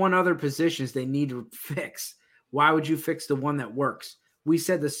 21 other positions they need to fix. Why would you fix the one that works? We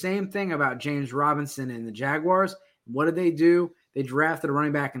said the same thing about James Robinson and the Jaguars. What did they do? They drafted a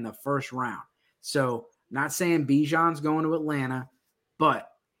running back in the 1st round. So not saying Bijan's going to Atlanta, but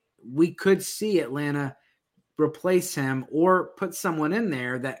we could see Atlanta replace him or put someone in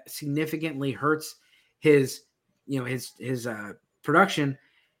there that significantly hurts his production.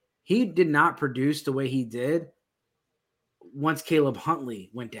 He did not produce the way he did once Caleb Huntley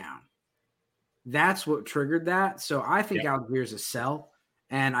went down. That's what triggered that. So I think Algier's a sell.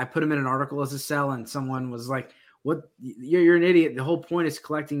 And I put him in an article as a sell, and someone was like, "What? You're an idiot. The whole point is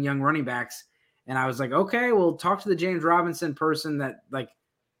collecting young running backs." And I was like, "Okay, well, talk to the James Robinson person that like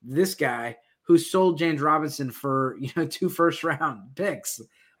this guy who sold James Robinson for 2 first-round picks."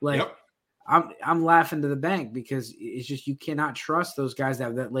 Like, I'm laughing to the bank because it's just you cannot trust those guys that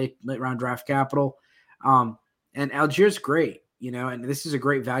have that late round draft capital. And Algier's great, and this is a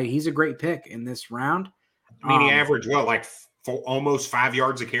great value. He's a great pick in this round. I mean, he averaged for almost 5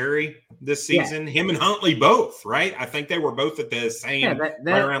 yards a carry this season. Yeah. Him and Huntley both, right? I think they were both at the same, right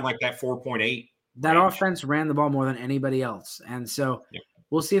around like that 4.8. That range. Offense ran the ball more than anybody else. And so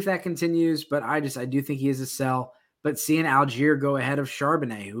we'll see if that continues, but I do think he is a sell. But seeing Algier go ahead of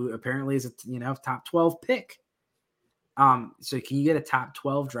Charbonnet, who apparently is a top 12 pick. So can you get a top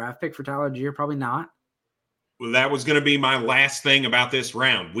 12 draft pick for Tyler Algier? Probably not. Well, that was going to be my last thing about this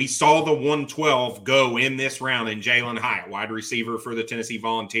round. We saw the 112 go in this round in Jalen Hyatt, wide receiver for the Tennessee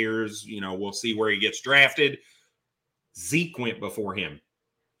Volunteers. We'll see where he gets drafted. Zeke went before him.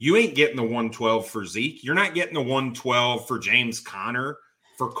 You ain't getting the 112 for Zeke. You're not getting the 112 for James Conner,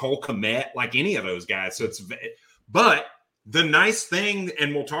 for Cole Kmet, like any of those guys. But the nice thing,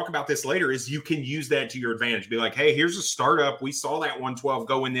 and we'll talk about this later, is you can use that to your advantage. Be like, hey, here's a startup. We saw that 112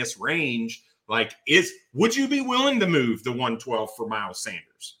 go in this range. Would you be willing to move the 112 for Miles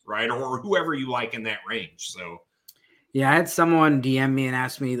Sanders, right? Or whoever you like in that range. So, yeah, I had someone DM me and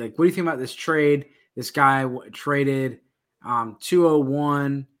ask me, what do you think about this trade? This guy traded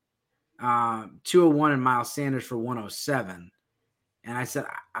 201 and Miles Sanders for 107. And I said,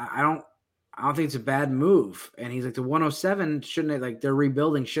 I don't think it's a bad move. And he's like, the 107, shouldn't they, they're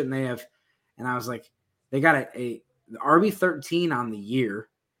rebuilding, shouldn't they have? And I was like, they got the RB13 on the year,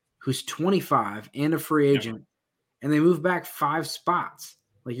 who's 25 and a free agent, and they move back 5 spots.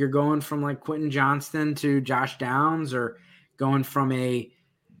 You're going from Quentin Johnston to Josh Downs, or going from a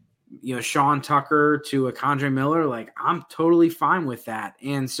Sean Tucker to a Condre Miller. I'm totally fine with that.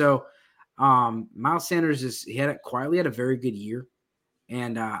 And so Miles Sanders quietly had a very good year,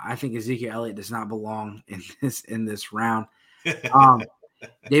 and I think Ezekiel Elliott does not belong in this round.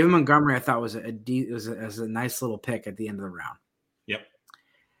 David Montgomery I thought was a nice little pick at the end of the round.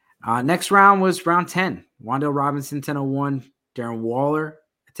 Next round was round 10. Wan'Dale Robinson, 1001. Darren Waller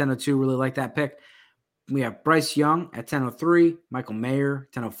at 1002. Really like that pick. We have Bryce Young at 1003. Michael Mayer,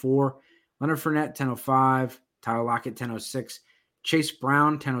 1004. Leonard Fournette, 1005. Tyler Lockett, 1006. Chase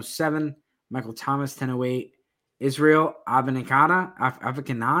Brown, 1007. Michael Thomas, 1008. Israel Abanikanda,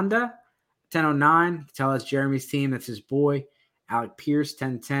 1009. Tell us Jeremy's team. That's his boy. Alec Pierce,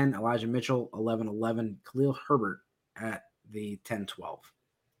 1010. Elijah Mitchell, 1111. Khalil Herbert at the 1012.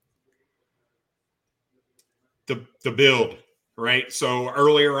 The build, right? So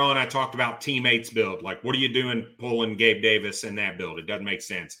earlier on, I talked about teammates build. What are you doing pulling Gabe Davis in that build? It doesn't make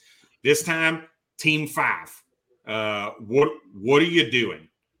sense. This time, team 5. What are you doing?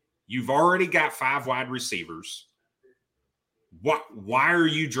 You've already got 5 wide receivers. Why are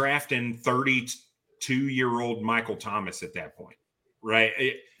you drafting 32-year-old Michael Thomas at that point? right?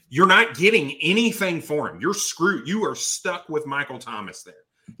 You're not getting anything for him. You're screwed. You are stuck with Michael Thomas there.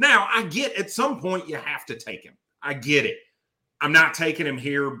 Now, I get at some point you have to take him. I get it. I'm not taking him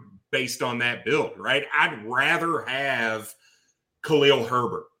here based on that build, right? I'd rather have Khalil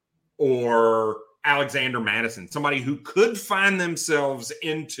Herbert or Alexander Madison, somebody who could find themselves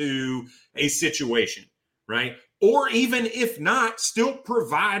into a situation, right? Or even if not, still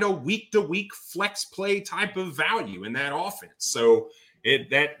provide a week-to-week flex play type of value in that offense. So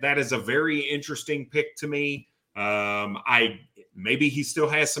that is a very interesting pick to me. Maybe he still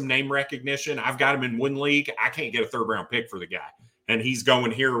has some name recognition. I've got him in one league. I can't get a third-round pick for the guy. And he's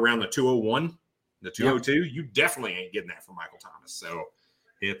going here around the 201, the 202. Yep. You definitely ain't getting that from Michael Thomas. So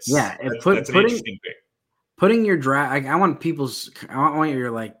that's an interesting pick. Putting your draft, I want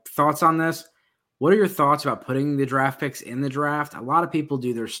your thoughts on this. What are your thoughts about putting the draft picks in the draft? A lot of people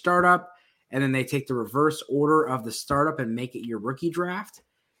do their startup, and then they take the reverse order of the startup and make it your rookie draft.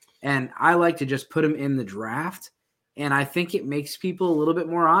 And I like to just put them in the draft. And I think it makes people a little bit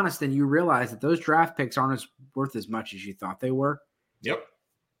more honest, and you realize that those draft picks aren't worth as much as you thought they were. Yep.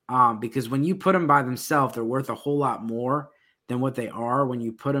 Because when you put them by themselves, they're worth a whole lot more than what they are when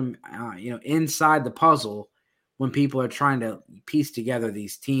you put them, inside the puzzle when people are trying to piece together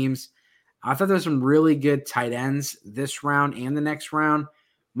these teams. I thought there's some really good tight ends this round and the next round.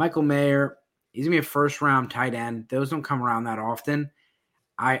 Michael Mayer, he's going to be a first-round tight end. Those don't come around that often.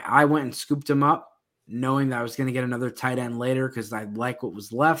 I went and scooped him up knowing that I was going to get another tight end later because I like what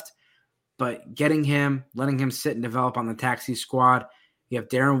was left. But getting him, letting him sit and develop on the taxi squad. You have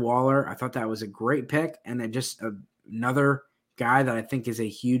Darren Waller. I thought that was a great pick. And then just another guy that I think is a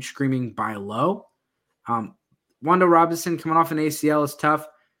huge screaming buy low. Wando Robinson coming off an ACL is tough.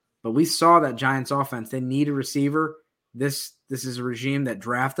 But we saw that Giants offense. They need a receiver. This is a regime that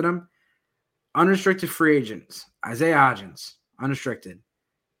drafted him. Unrestricted free agents. Isaiah Hodgins, unrestricted.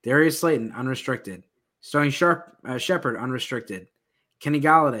 Darius Slayton, unrestricted. Stoney Shepard, unrestricted. Kenny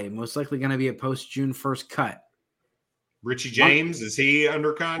Galladay, most likely going to be a post-June 1st cut. Richie James, is he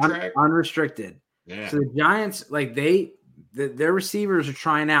under contract? Unrestricted. Yeah. So the Giants, their receivers are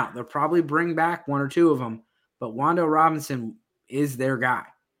trying out. They'll probably bring back one or two of them, but Wando Robinson is their guy.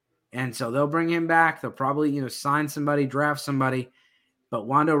 And so they'll bring him back. They'll probably, sign somebody, draft somebody. But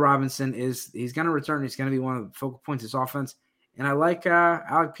Wando Robinson he's going to return. He's going to be one of the focal points of his offense. And I like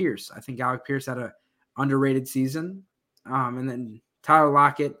Alec Pierce. I think Alec Pierce had an underrated season. And then Tyler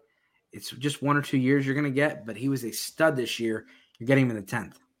Lockett, it's just 1 or 2 years you're going to get, but he was a stud this year. You're getting him in the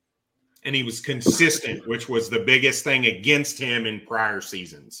 10th. And he was consistent, which was the biggest thing against him in prior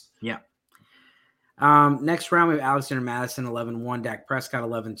seasons. Yeah. Next round, we have Alexander Madison, 11-1. Dak Prescott,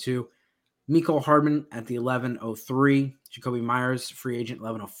 11-2. Mecole Hardman at the 11-03. Jacoby Myers, free agent,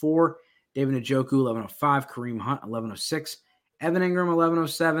 11-04. David Njoku, 11-05. Kareem Hunt, 11-06. Evan Ingram,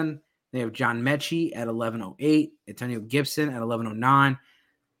 11-07. They have John Mechie at 11-08. Antonio Gibson at 11-09.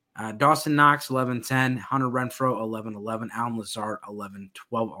 Dawson Knox, 11-10. Hunter Renfrow, 11-11. Allen Lazard, 11-12,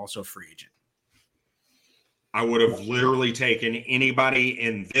 also free agent. I would have literally taken anybody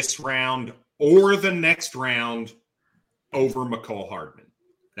in this round or the next round over Mecole Hardman.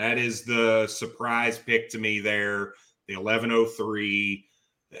 That is the surprise pick to me there. The 11-03.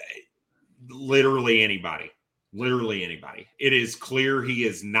 Literally anybody. Literally anybody. It is clear he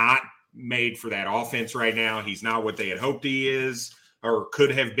is not made for that offense right now. He's not what they had hoped he is or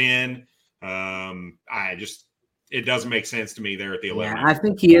could have been. It doesn't make sense to me there at the 11. Yeah, I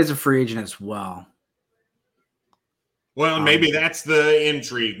think he is a free agent as well. Well, maybe that's the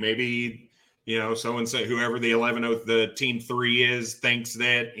intrigue. Maybe, so-and-so, whoever the team 3 is, thinks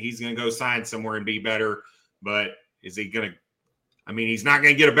that he's going to go sign somewhere and be better. But is he going to – he's not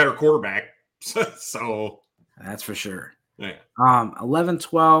going to get a better quarterback. So that's for sure. Yeah.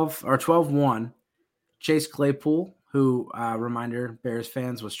 11-12 or 12-1. Chase Claypool, who, reminder, Bears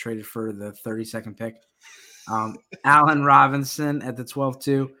fans, was traded for the 32nd pick. Allen Robinson at the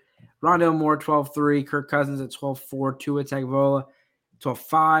 12-2. Rondale Moore, 12-3. Kirk Cousins at 12-4. Tua Tagovailoa,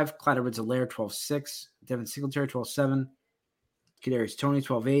 12-5. Clyde Edwards-Helaire, 12-6. Devin Singletary, 12-7. Kadarius Toney,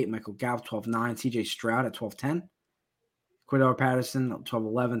 12-8. Michael Gallup, 12-9. C.J. Stroud at 12-10. Cordell Patterson,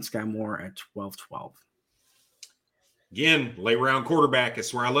 12-11. Sky Moore at 12-12. Again, late round quarterback.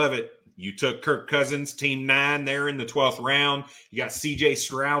 That's where I love it. You took Kirk Cousins, team 9 there in the 12th round. You got C.J.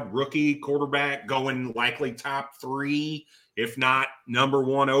 Stroud, rookie quarterback, going likely top 3, if not number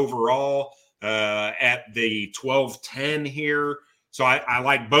 1 overall at the 12-10 here. So I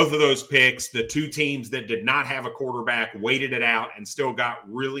like both of those picks. The two teams that did not have a quarterback waited it out and still got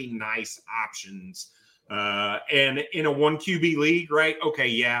really nice options. And in a 1 QB league, right? Okay,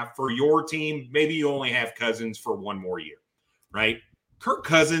 yeah, for your team, maybe you only have Cousins for 1 more year, right? Kirk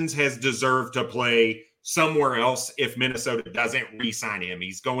Cousins has deserved to play somewhere else if Minnesota doesn't re-sign him.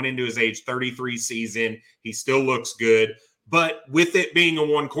 He's going into his age 33 season. He still looks good. But with it being a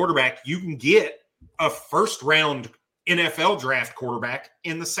one quarterback, you can get a first-round NFL draft quarterback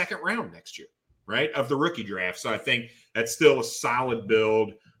in the second round next year, right, of the rookie draft. So I think that's still a solid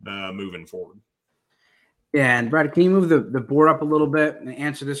build moving forward. Yeah, and Brad, can you move the board up a little bit and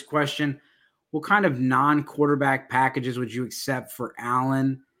answer this question? What kind of non-quarterback packages would you accept for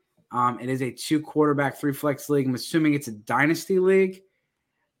Allen? It is a 2-quarterback, 3-flex league. I'm assuming it's a dynasty league.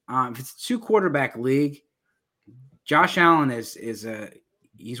 If it's a 2-quarterback league, Josh Allen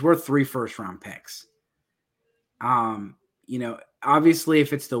he's worth 3 first-round picks. Obviously,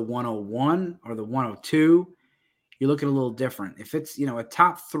 if it's the 101 or the 102, you're looking a little different. If it's a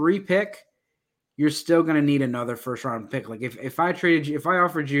top 3 pick, you're still going to need another first-round pick. Like if I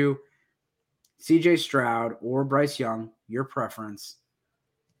offered you CJ Stroud or Bryce Young, your preference,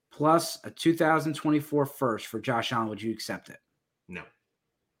 plus a 2024 first for Josh Allen, would you accept it? No.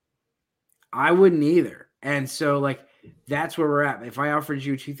 I wouldn't either. And so, that's where we're at. If I offered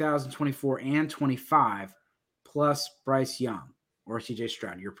you 2024 and 25 plus Bryce Young or CJ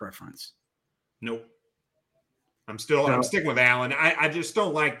Stroud, your preference? Nope. I'm sticking with Allen. I just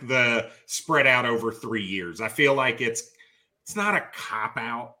don't like the spread out over 3 years. I feel like it's not a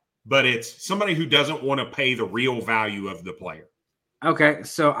cop-out, but it's somebody who doesn't want to pay the real value of the player. Okay,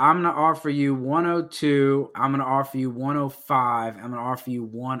 so I'm going to offer you 102. I'm going to offer you 105. I'm going to offer you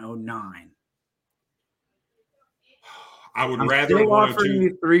 109. I would rather still offering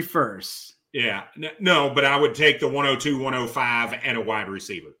you 3 firsts. Yeah, no, but I would take the 102, 105, and a wide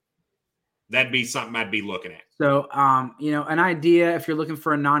receiver. That'd be something I'd be looking at. So, an idea, if you're looking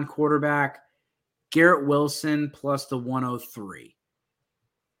for a non-quarterback, Garrett Wilson plus the 103.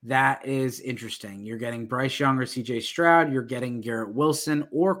 That is interesting. You're getting Bryce Young or CJ Stroud. You're getting Garrett Wilson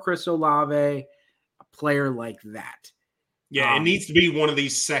or Chris Olave, a player like that. Yeah, it needs to be one of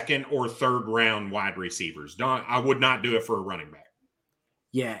these second or third round wide receivers. I would not do it for a running back.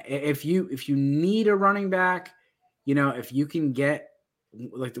 Yeah, if you need a running back, if you can get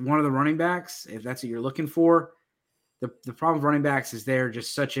one of the running backs, if that's what you're looking for, the problem with running backs is they're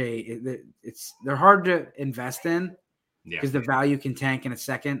just they're hard to invest in because the value can tank in a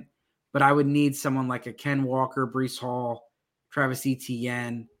second. But I would need someone like a Ken Walker, Breece Hall, Travis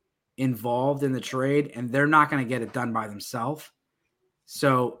Etienne involved in the trade, and they're not going to get it done by themselves.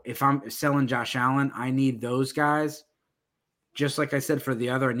 So if I'm selling Josh Allen, I need those guys. Just like I said for the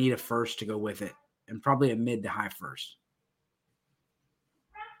other, I need a first to go with it, and probably a mid to high first.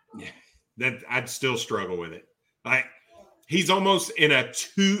 Yeah, that I'd still struggle with it. He's almost in a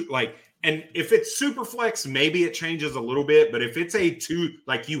 2, and if it's super flex, maybe it changes a little bit. But if it's a 2,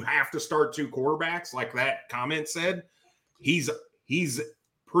 you have to start 2 quarterbacks, like that comment said, he's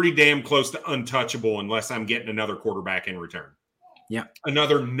pretty damn close to untouchable unless I'm getting another quarterback in return. Yeah,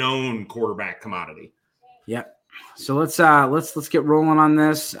 another known quarterback commodity. Yeah. So let's get rolling on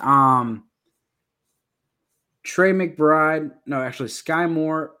this. Trey McBride, no, actually Sky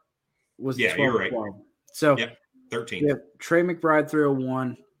Moore was the 12. You're right. 12. So 13. We have Trey McBride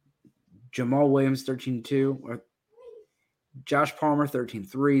 301, Jamal Williams 13-2, Josh Palmer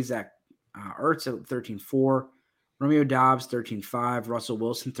 13-3, Zach Ertz at 13-4, Romeo Dobbs 13-5, Russell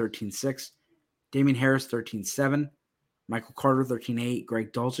Wilson 13-6, Damian Harris 13-7, Michael Carter 13-8,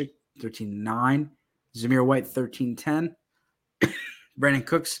 Greg Dulcich 13-9, Zamir White 13-10, Brandon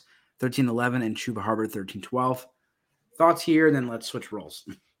Cooks 13-11, and Chuba Hubbard 13-12. Thoughts here, and then let's switch roles.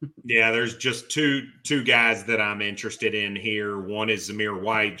 Yeah, there's just two guys that I'm interested in here. One is Zamir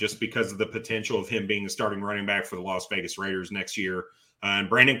White, just because of the potential of him being the starting running back for the Las Vegas Raiders next year. And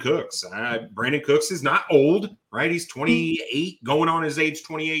Brandon Cooks. Brandon Cooks is not old, right? He's 28, going on his age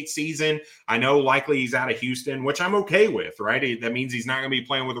 28 season. I know likely he's out of Houston, which I'm okay with, right? That means he's not going to be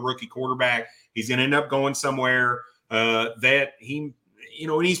playing with a rookie quarterback. He's going to end up going somewhere that he –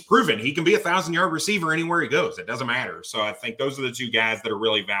 and he's proven he can be a 1,000-yard receiver anywhere he goes. It doesn't matter. So I think those are the two guys that are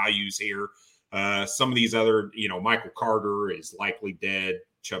really values here. Some of these other, Michael Carter is likely dead.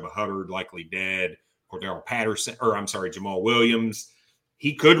 Chuba Hubbard likely dead. Jamal Williams.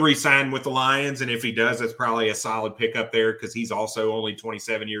 He could re-sign with the Lions, and if he does, that's probably a solid pickup there because he's also only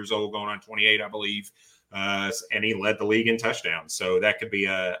 27 years old, going on 28, I believe. And he led the league in touchdowns. So that could be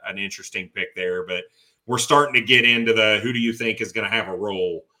an interesting pick there. But we're starting to get into the who do you think is going to have a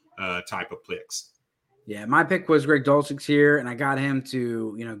role type of picks. Yeah, my pick was Greg Dulcich here, and I got him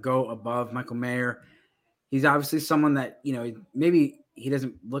to, go above Michael Mayer. He's obviously someone that, maybe he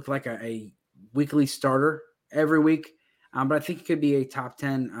doesn't look like a weekly starter every week, but I think he could be a top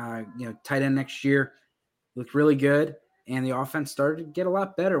 10, tight end next year. Looked really good. and the offense started to get a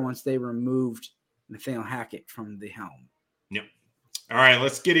lot better once they removed Nathaniel Hackett from the helm. Yep. All right,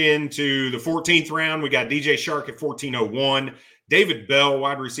 let's get into the 14th round. We got DJ Shark at 1401. David Bell,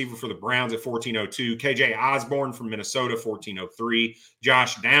 wide receiver for the Browns at 1402. KJ Osborne from Minnesota, 1403.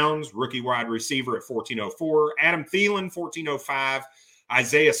 Josh Downs, rookie wide receiver at 1404. Adam Thielen, 1405.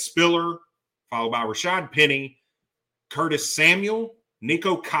 Isaiah Spiller, followed by Rashad Penny. Curtis Samuel,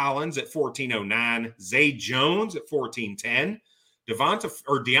 Nico Collins at 1409. Zay Jones at 1410.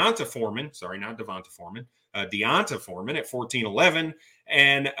 Deonta Foreman, sorry, not Devonta Foreman. Deonta Foreman at 1411.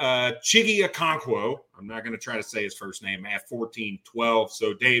 And Chigi Okonkwo, I'm not going to try to say his first name, at 1412.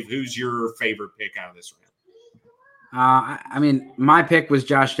 So, Dave, who's your favorite pick out of this round? I mean, my pick was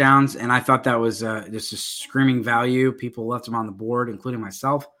Josh Downs, and I thought that was just a screaming value. People left him on the board, including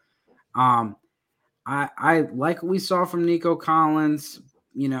myself. I like what we saw from Nico Collins.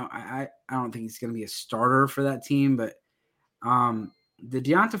 You know, I don't think he's going to be a starter for that team, but the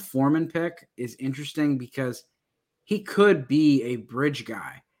Deonta Foreman pick is interesting because he could be a bridge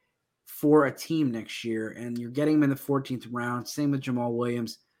guy for a team next year, and you're getting him in the 14th round. Same with Jamal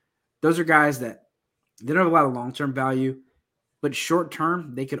Williams. Those are guys that they don't have a lot of long-term value, but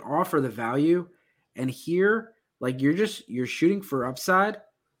short-term, they could offer the value. And here, like you're shooting for upside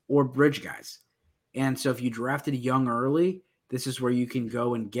or bridge guys. And so if you drafted young early, this is where you can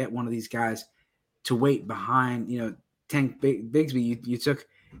go and get one of these guys to wait behind, Tank Bigsby you took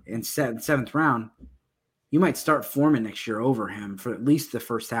in seventh round. You might start Foreman next year over him for at least the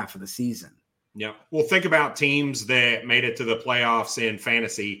first half of the season. Yeah. Well, think about teams that made it to the playoffs in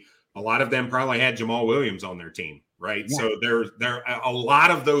fantasy. A lot of them probably had Jamal Williams on their team, right? Yeah. So there a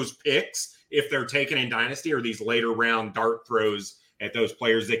lot of those picks, if they're taken in Dynasty, are these later round dart throws at those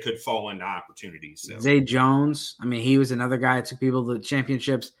players that could fall into opportunities. So. Zay Jones, I mean, he was another guy that took people to the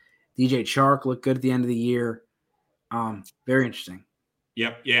championships. DJ Chark looked good at the end of the year. Very interesting.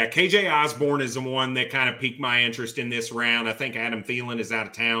 Yep. Yeah. KJ Osborne is the one that kind of piqued my interest in this round. I think Adam Thielen is out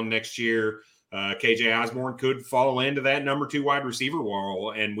of town next year. KJ Osborne could fall into that number 2 wide receiver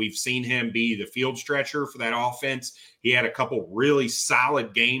role, and we've seen him be the field stretcher for that offense. He had a couple really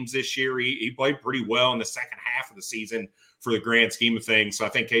solid games this year. He played pretty well in the second half of the season for the grand scheme of things. So I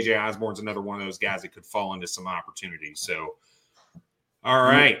think KJ Osborne's another one of those guys that could fall into some opportunities. So, all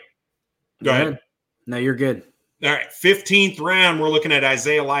right. Go ahead. No, you're good. All right, 15th round, we're looking at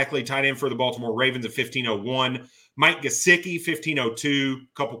Isaiah Likely, tight end for the Baltimore Ravens at 1501. Mike Gesicki, 1502.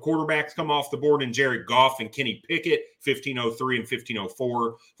 A couple quarterbacks come off the board, and Jared Goff and Kenny Pickett, 1503 and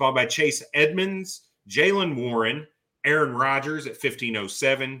 1504, followed by Chase Edmonds, Jalen Warren, Aaron Rodgers at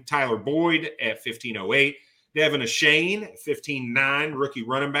 1507, Tyler Boyd at 1508, Devin Achane at 1509, rookie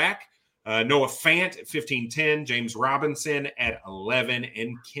running back, Noah Fant at 1510, James Robinson at 11,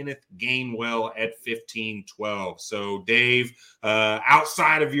 and Kenneth Gainwell at 1512. So, Dave,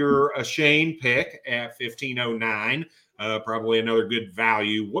 outside of your Achane pick at 1509, probably another good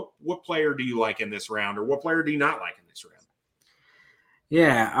value. What player do you like in this round, or what player do you not like in this round?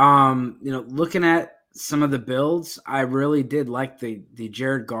 Yeah, looking at some of the builds, I really did like the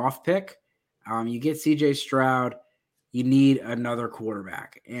Jared Goff pick. You get CJ Stroud. You need another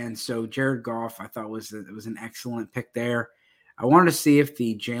quarterback. And so Jared Goff, I thought was an excellent pick there. I wanted to see if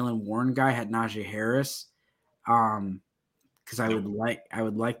the Jalen Warren guy had Najee Harris. Because I would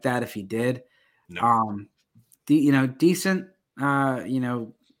like that if he did. No. Decent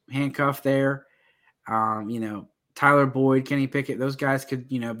handcuff there. Tyler Boyd, Kenny Pickett, those guys could,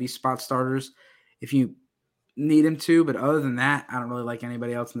 be spot starters if you need him to. But other than that, I don't really like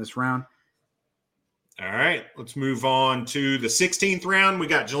anybody else in this round. All right, let's move on to the 16th round. We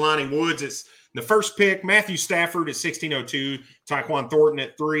got Jelani Woods. It's the first pick. Matthew Stafford at 1602. Tyquan Thornton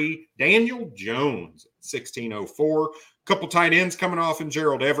at 3. Daniel Jones at 1604. A couple tight ends coming off in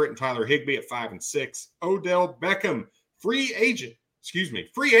Gerald Everett and Tyler Higbee at 5 and 6. Odell Beckham, free agent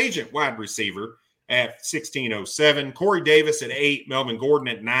wide receiver at 1607. Corey Davis at 8. Melvin Gordon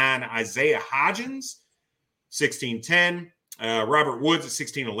at 9. Isaiah Hodgins, 1610. Robert Woods at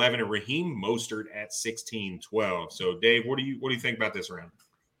 1611 and Raheem Mostert at 1612. So, Dave, what do you think about this round?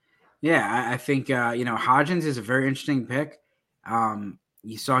 Yeah, I think Hodgins is a very interesting pick.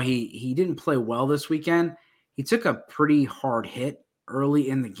 You saw he didn't play well this weekend. He took a pretty hard hit early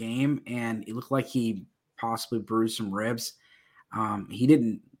in the game, and it looked like he possibly bruised some ribs. He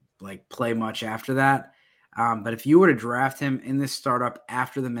didn't play much after that. But if you were to draft him in this startup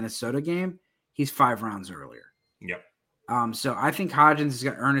after the Minnesota game, he's 5 rounds earlier. Yep. So I think Hodgins is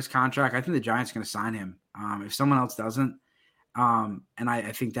going to earn his contract. I think the Giants are going to sign him if someone else doesn't. And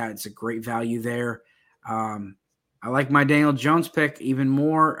I think that it's a great value there. I like my Daniel Jones pick even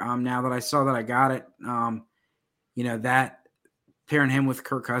more now that I saw that I got it. that pairing him with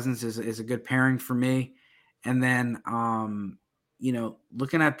Kirk Cousins is a good pairing for me. And then,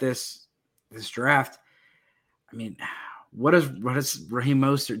 looking at this draft, I mean, what does Raheem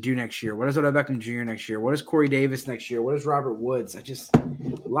Mostert do next year? What does Odell Beckham Jr. next year? What is Corey Davis next year? What is Robert Woods? A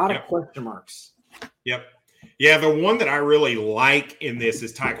lot of question marks. Yep. Yeah, the one that I really like in this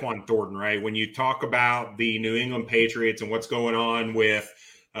is Tyquan Thornton, right? When you talk about the New England Patriots and what's going on with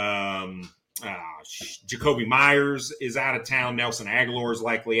Jacoby Myers is out of town. Nelson Aguilar is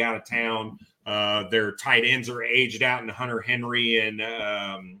likely out of town. Their tight ends are aged out in Hunter Henry and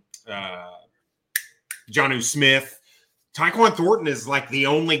Jonnu Smith. Tyquan Thornton is like the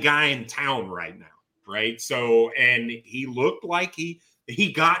only guy in town right now, right? So, and he looked like he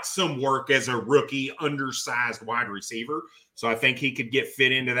got some work as a rookie, undersized wide receiver. So I think he could get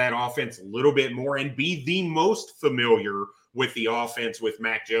fit into that offense a little bit more and be the most familiar with the offense with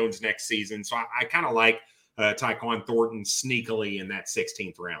Mac Jones next season. So I kind of like Tyquan Thornton sneakily in that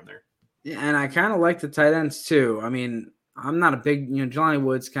 16th round there. Yeah, and I kind of like the tight ends too. I mean, I'm not a big, Jelani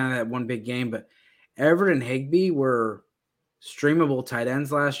Woods kind of that one big game, but Everett and Higbee were streamable tight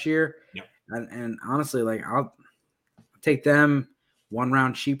ends last year. Yep. And honestly, like I'll take them one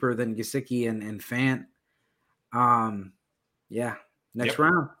round cheaper than Gesicki and Fant. Next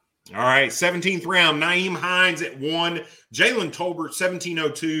round. All right, 17th round, Nyheim Hines at 1, Jalen Tolbert,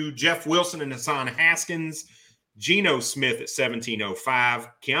 1702, Jeff Wilson and Hassan Haskins, Geno Smith at 1705,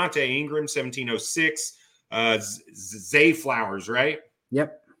 Keontae Ingram, 1706, Zay Flowers, right?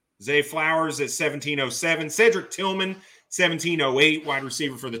 Yep. Zay Flowers at 1707, Cedric Tillman, 1708, wide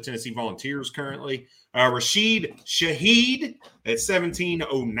receiver for the Tennessee Volunteers currently. Rashid Shaheed at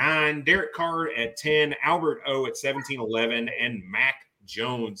 1709, Derek Carr at 10, Albert O at 1711, and Mac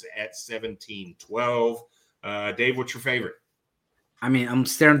Jones at 1712. Dave, what's your favorite? I mean, I'm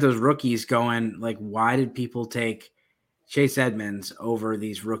staring at those rookies going, like, why did people take Chase Edmonds over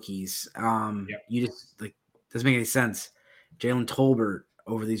these rookies? You just, like, doesn't make any sense. Jalen Tolbert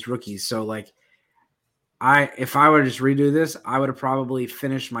over these rookies. So, like, if I were to just redo this, I would have probably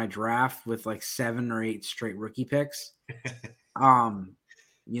finished my draft with like 7 or 8 straight rookie picks.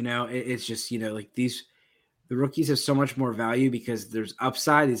 It's just, like the rookies have so much more value because there's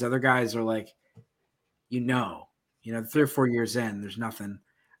upside. These other guys are like, 3 or 4 years in, there's nothing.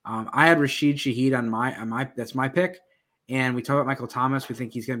 I had Rashid Shaheed on my that's my pick. And we talk about Michael Thomas. We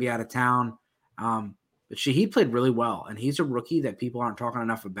think he's going to be out of town. But Shaheed played really well, and he's a rookie that people aren't talking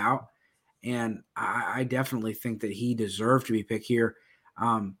enough about. And I definitely think that he deserved to be picked here.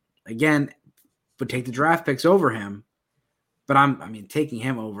 Again, would take the draft picks over him, but taking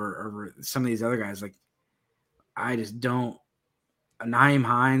him over some of these other guys. Like, I just don't. Nyheim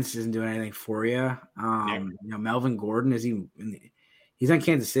Hines isn't doing anything for you. Melvin Gordon he's on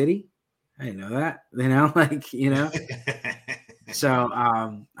Kansas City. I didn't know that. So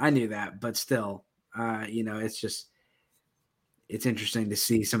I knew that, but still, it's interesting to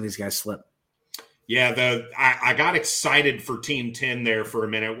see some of these guys slip. Yeah, I got excited for Team 10 there for a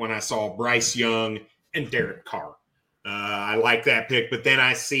minute when I saw Bryce Young and Derek Carr. I like that pick, but then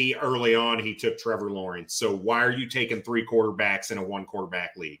I see early on he took Trevor Lawrence. So why are you taking 3 quarterbacks in a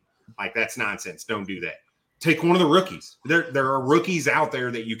 1-quarterback league? Like, that's nonsense. Don't do that. Take one of the rookies. There are rookies out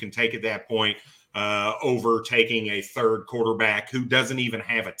there that you can take at that point over taking a 3rd quarterback who doesn't even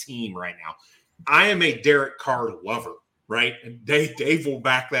have a team right now. I am a Derek Carr lover, right? And Dave will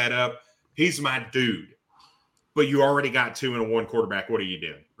back that up. He's my dude, but you already got 2 in a 1 quarterback. What are you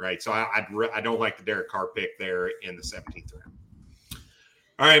doing, right? So I don't like the Derek Carr pick there in the 17th round.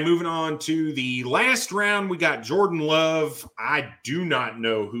 All right, moving on to the last round, we got Jordan Love. I do not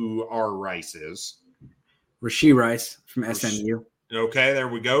know who R. Rice is. Rashee Rice from SMU. Okay, there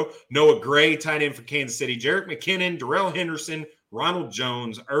we go. Noah Gray, tight end for Kansas City. Jerick McKinnon, Darrell Henderson, Ronald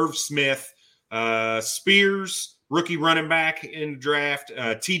Jones, Irv Smith, Spears, rookie running back in the draft,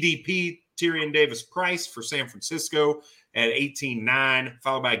 TDP, Tyrion Davis-Price for San Francisco at 18-9,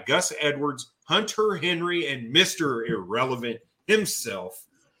 followed by Gus Edwards, Hunter Henry, and Mr. Irrelevant himself,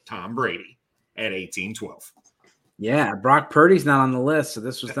 Tom Brady, at 18-12. Yeah, Brock Purdy's not on the list, so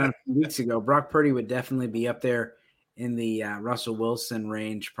this was done a few weeks ago. Brock Purdy would definitely be up there in the Russell Wilson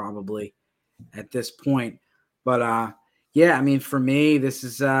range probably at this point. But, for me, this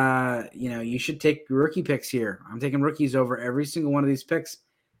is, you should take rookie picks here. I'm taking rookies over every single one of these picks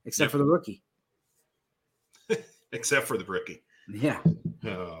except for the rookie. Except for the rookie. Yeah.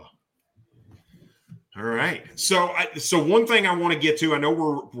 Oh. All right. So one thing I want to get to, I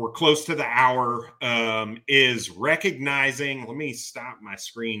know we're close to the hour, is recognizing, let me stop my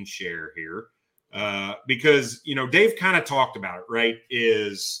screen share here, because, Dave kind of talked about it, right,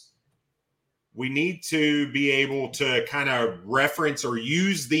 is we need to be able to kind of reference or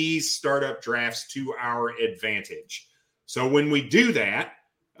use these startup drafts to our advantage. So when we do that,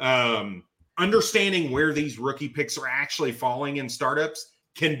 understanding where these rookie picks are actually falling in startups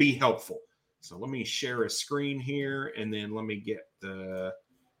can be helpful. So let me share a screen here, and then let me get the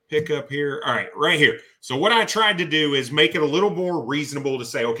pick up here. All right, right here. So what I tried to do is make it a little more reasonable to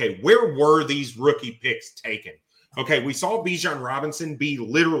say, okay, where were these rookie picks taken? Okay, we saw Bijan Robinson be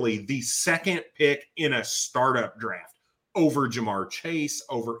literally the second pick in a startup draft over Jamar Chase,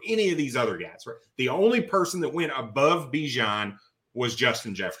 over any of these other guys, right? The only person that went above Bijan was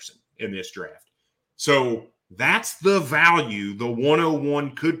Justin Jefferson in this draft. So that's the value the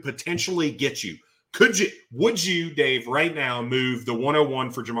 101 could potentially get you. Would you, Dave, right now move the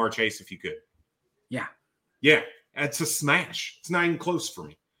 101 for Jamar Chase if you could? Yeah. Yeah, that's a smash. It's not even close for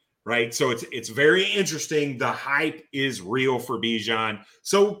me. Right. So it's very interesting. The hype is real for Bijan.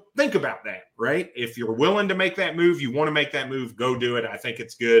 So think about that, right? If you're willing to make that move, you want to make that move, go do it. I think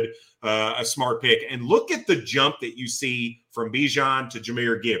it's good. A smart pick. And look at the jump that you see from Bijan to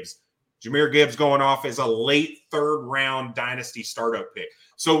Jahmyr Gibbs. Jahmyr Gibbs going off as a late third round dynasty startup pick.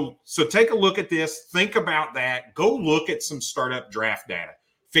 So take a look at this. Think about that. Go look at some startup draft data.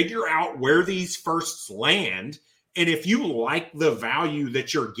 Figure out where these firsts land. And if you like the value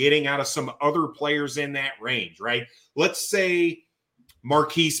that you're getting out of some other players in that range, right? Let's say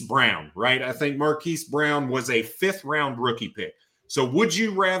Marquise Brown, right? I think Marquise Brown was a 5th round rookie pick. So would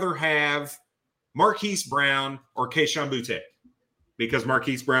you rather have Marquise Brown or Kayshon Boutte? Because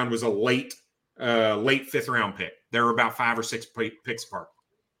Marquise Brown was a late 5th round pick. They're about 5 or 6 picks apart.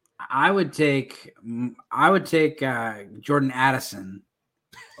 I would take Jordan Addison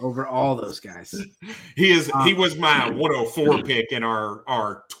over all those guys. He was my 104 pick in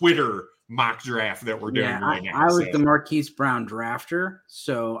our Twitter mock draft that we're doing right now. I was the Marquise Brown drafter,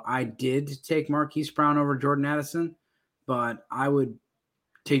 so I did take Marquise Brown over Jordan Addison, but I would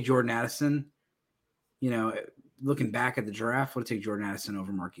take Jordan Addison. Looking back at the draft, I would take Jordan Addison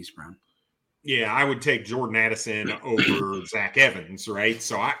over Marquise Brown. Yeah, I would take Jordan Addison over Zach Evans, right?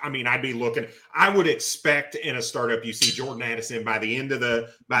 So, I'd be looking – I would expect in a startup you see Jordan Addison by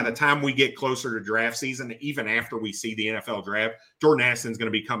the time we get closer to draft season, even after we see the NFL draft, Jordan Addison's going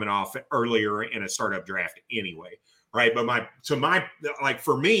to be coming off earlier in a startup draft anyway, right? But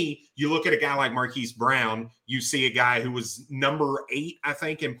for me, you look at a guy like Marquise Brown, you see a guy who was number 8, I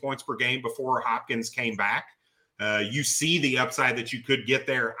think, in points per game before Hopkins came back. You see the upside that you could get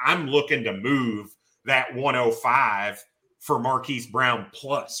there. I'm looking to move that 105 for Marquise Brown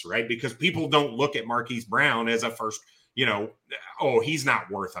plus, right? Because people don't look at Marquise Brown as a first, he's not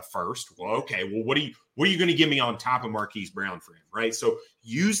worth a first. Well, okay. Well, what are you going to give me on top of Marquise Brown for him, right? So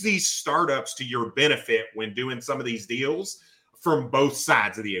use these startups to your benefit when doing some of these deals from both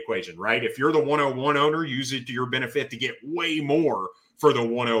sides of the equation, right? If you're the 101 owner, use it to your benefit to get way more for the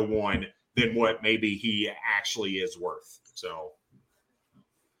 101 than what maybe he actually is worth. So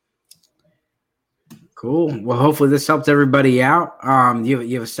cool. Well, hopefully this helped everybody out.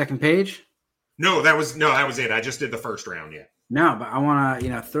 You have a second page? No, that was it. I just did the first round. Yeah. No, but I want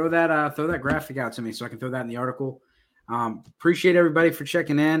to throw that graphic out to me so I can throw that in the article. Appreciate everybody for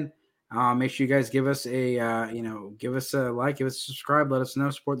checking in. Make sure you guys give us a give us a like, give us a subscribe, let us know,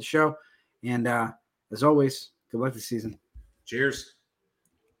 support the show, and as always, good luck this season. Cheers.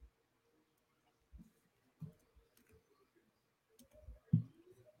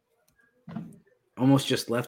 Almost just left.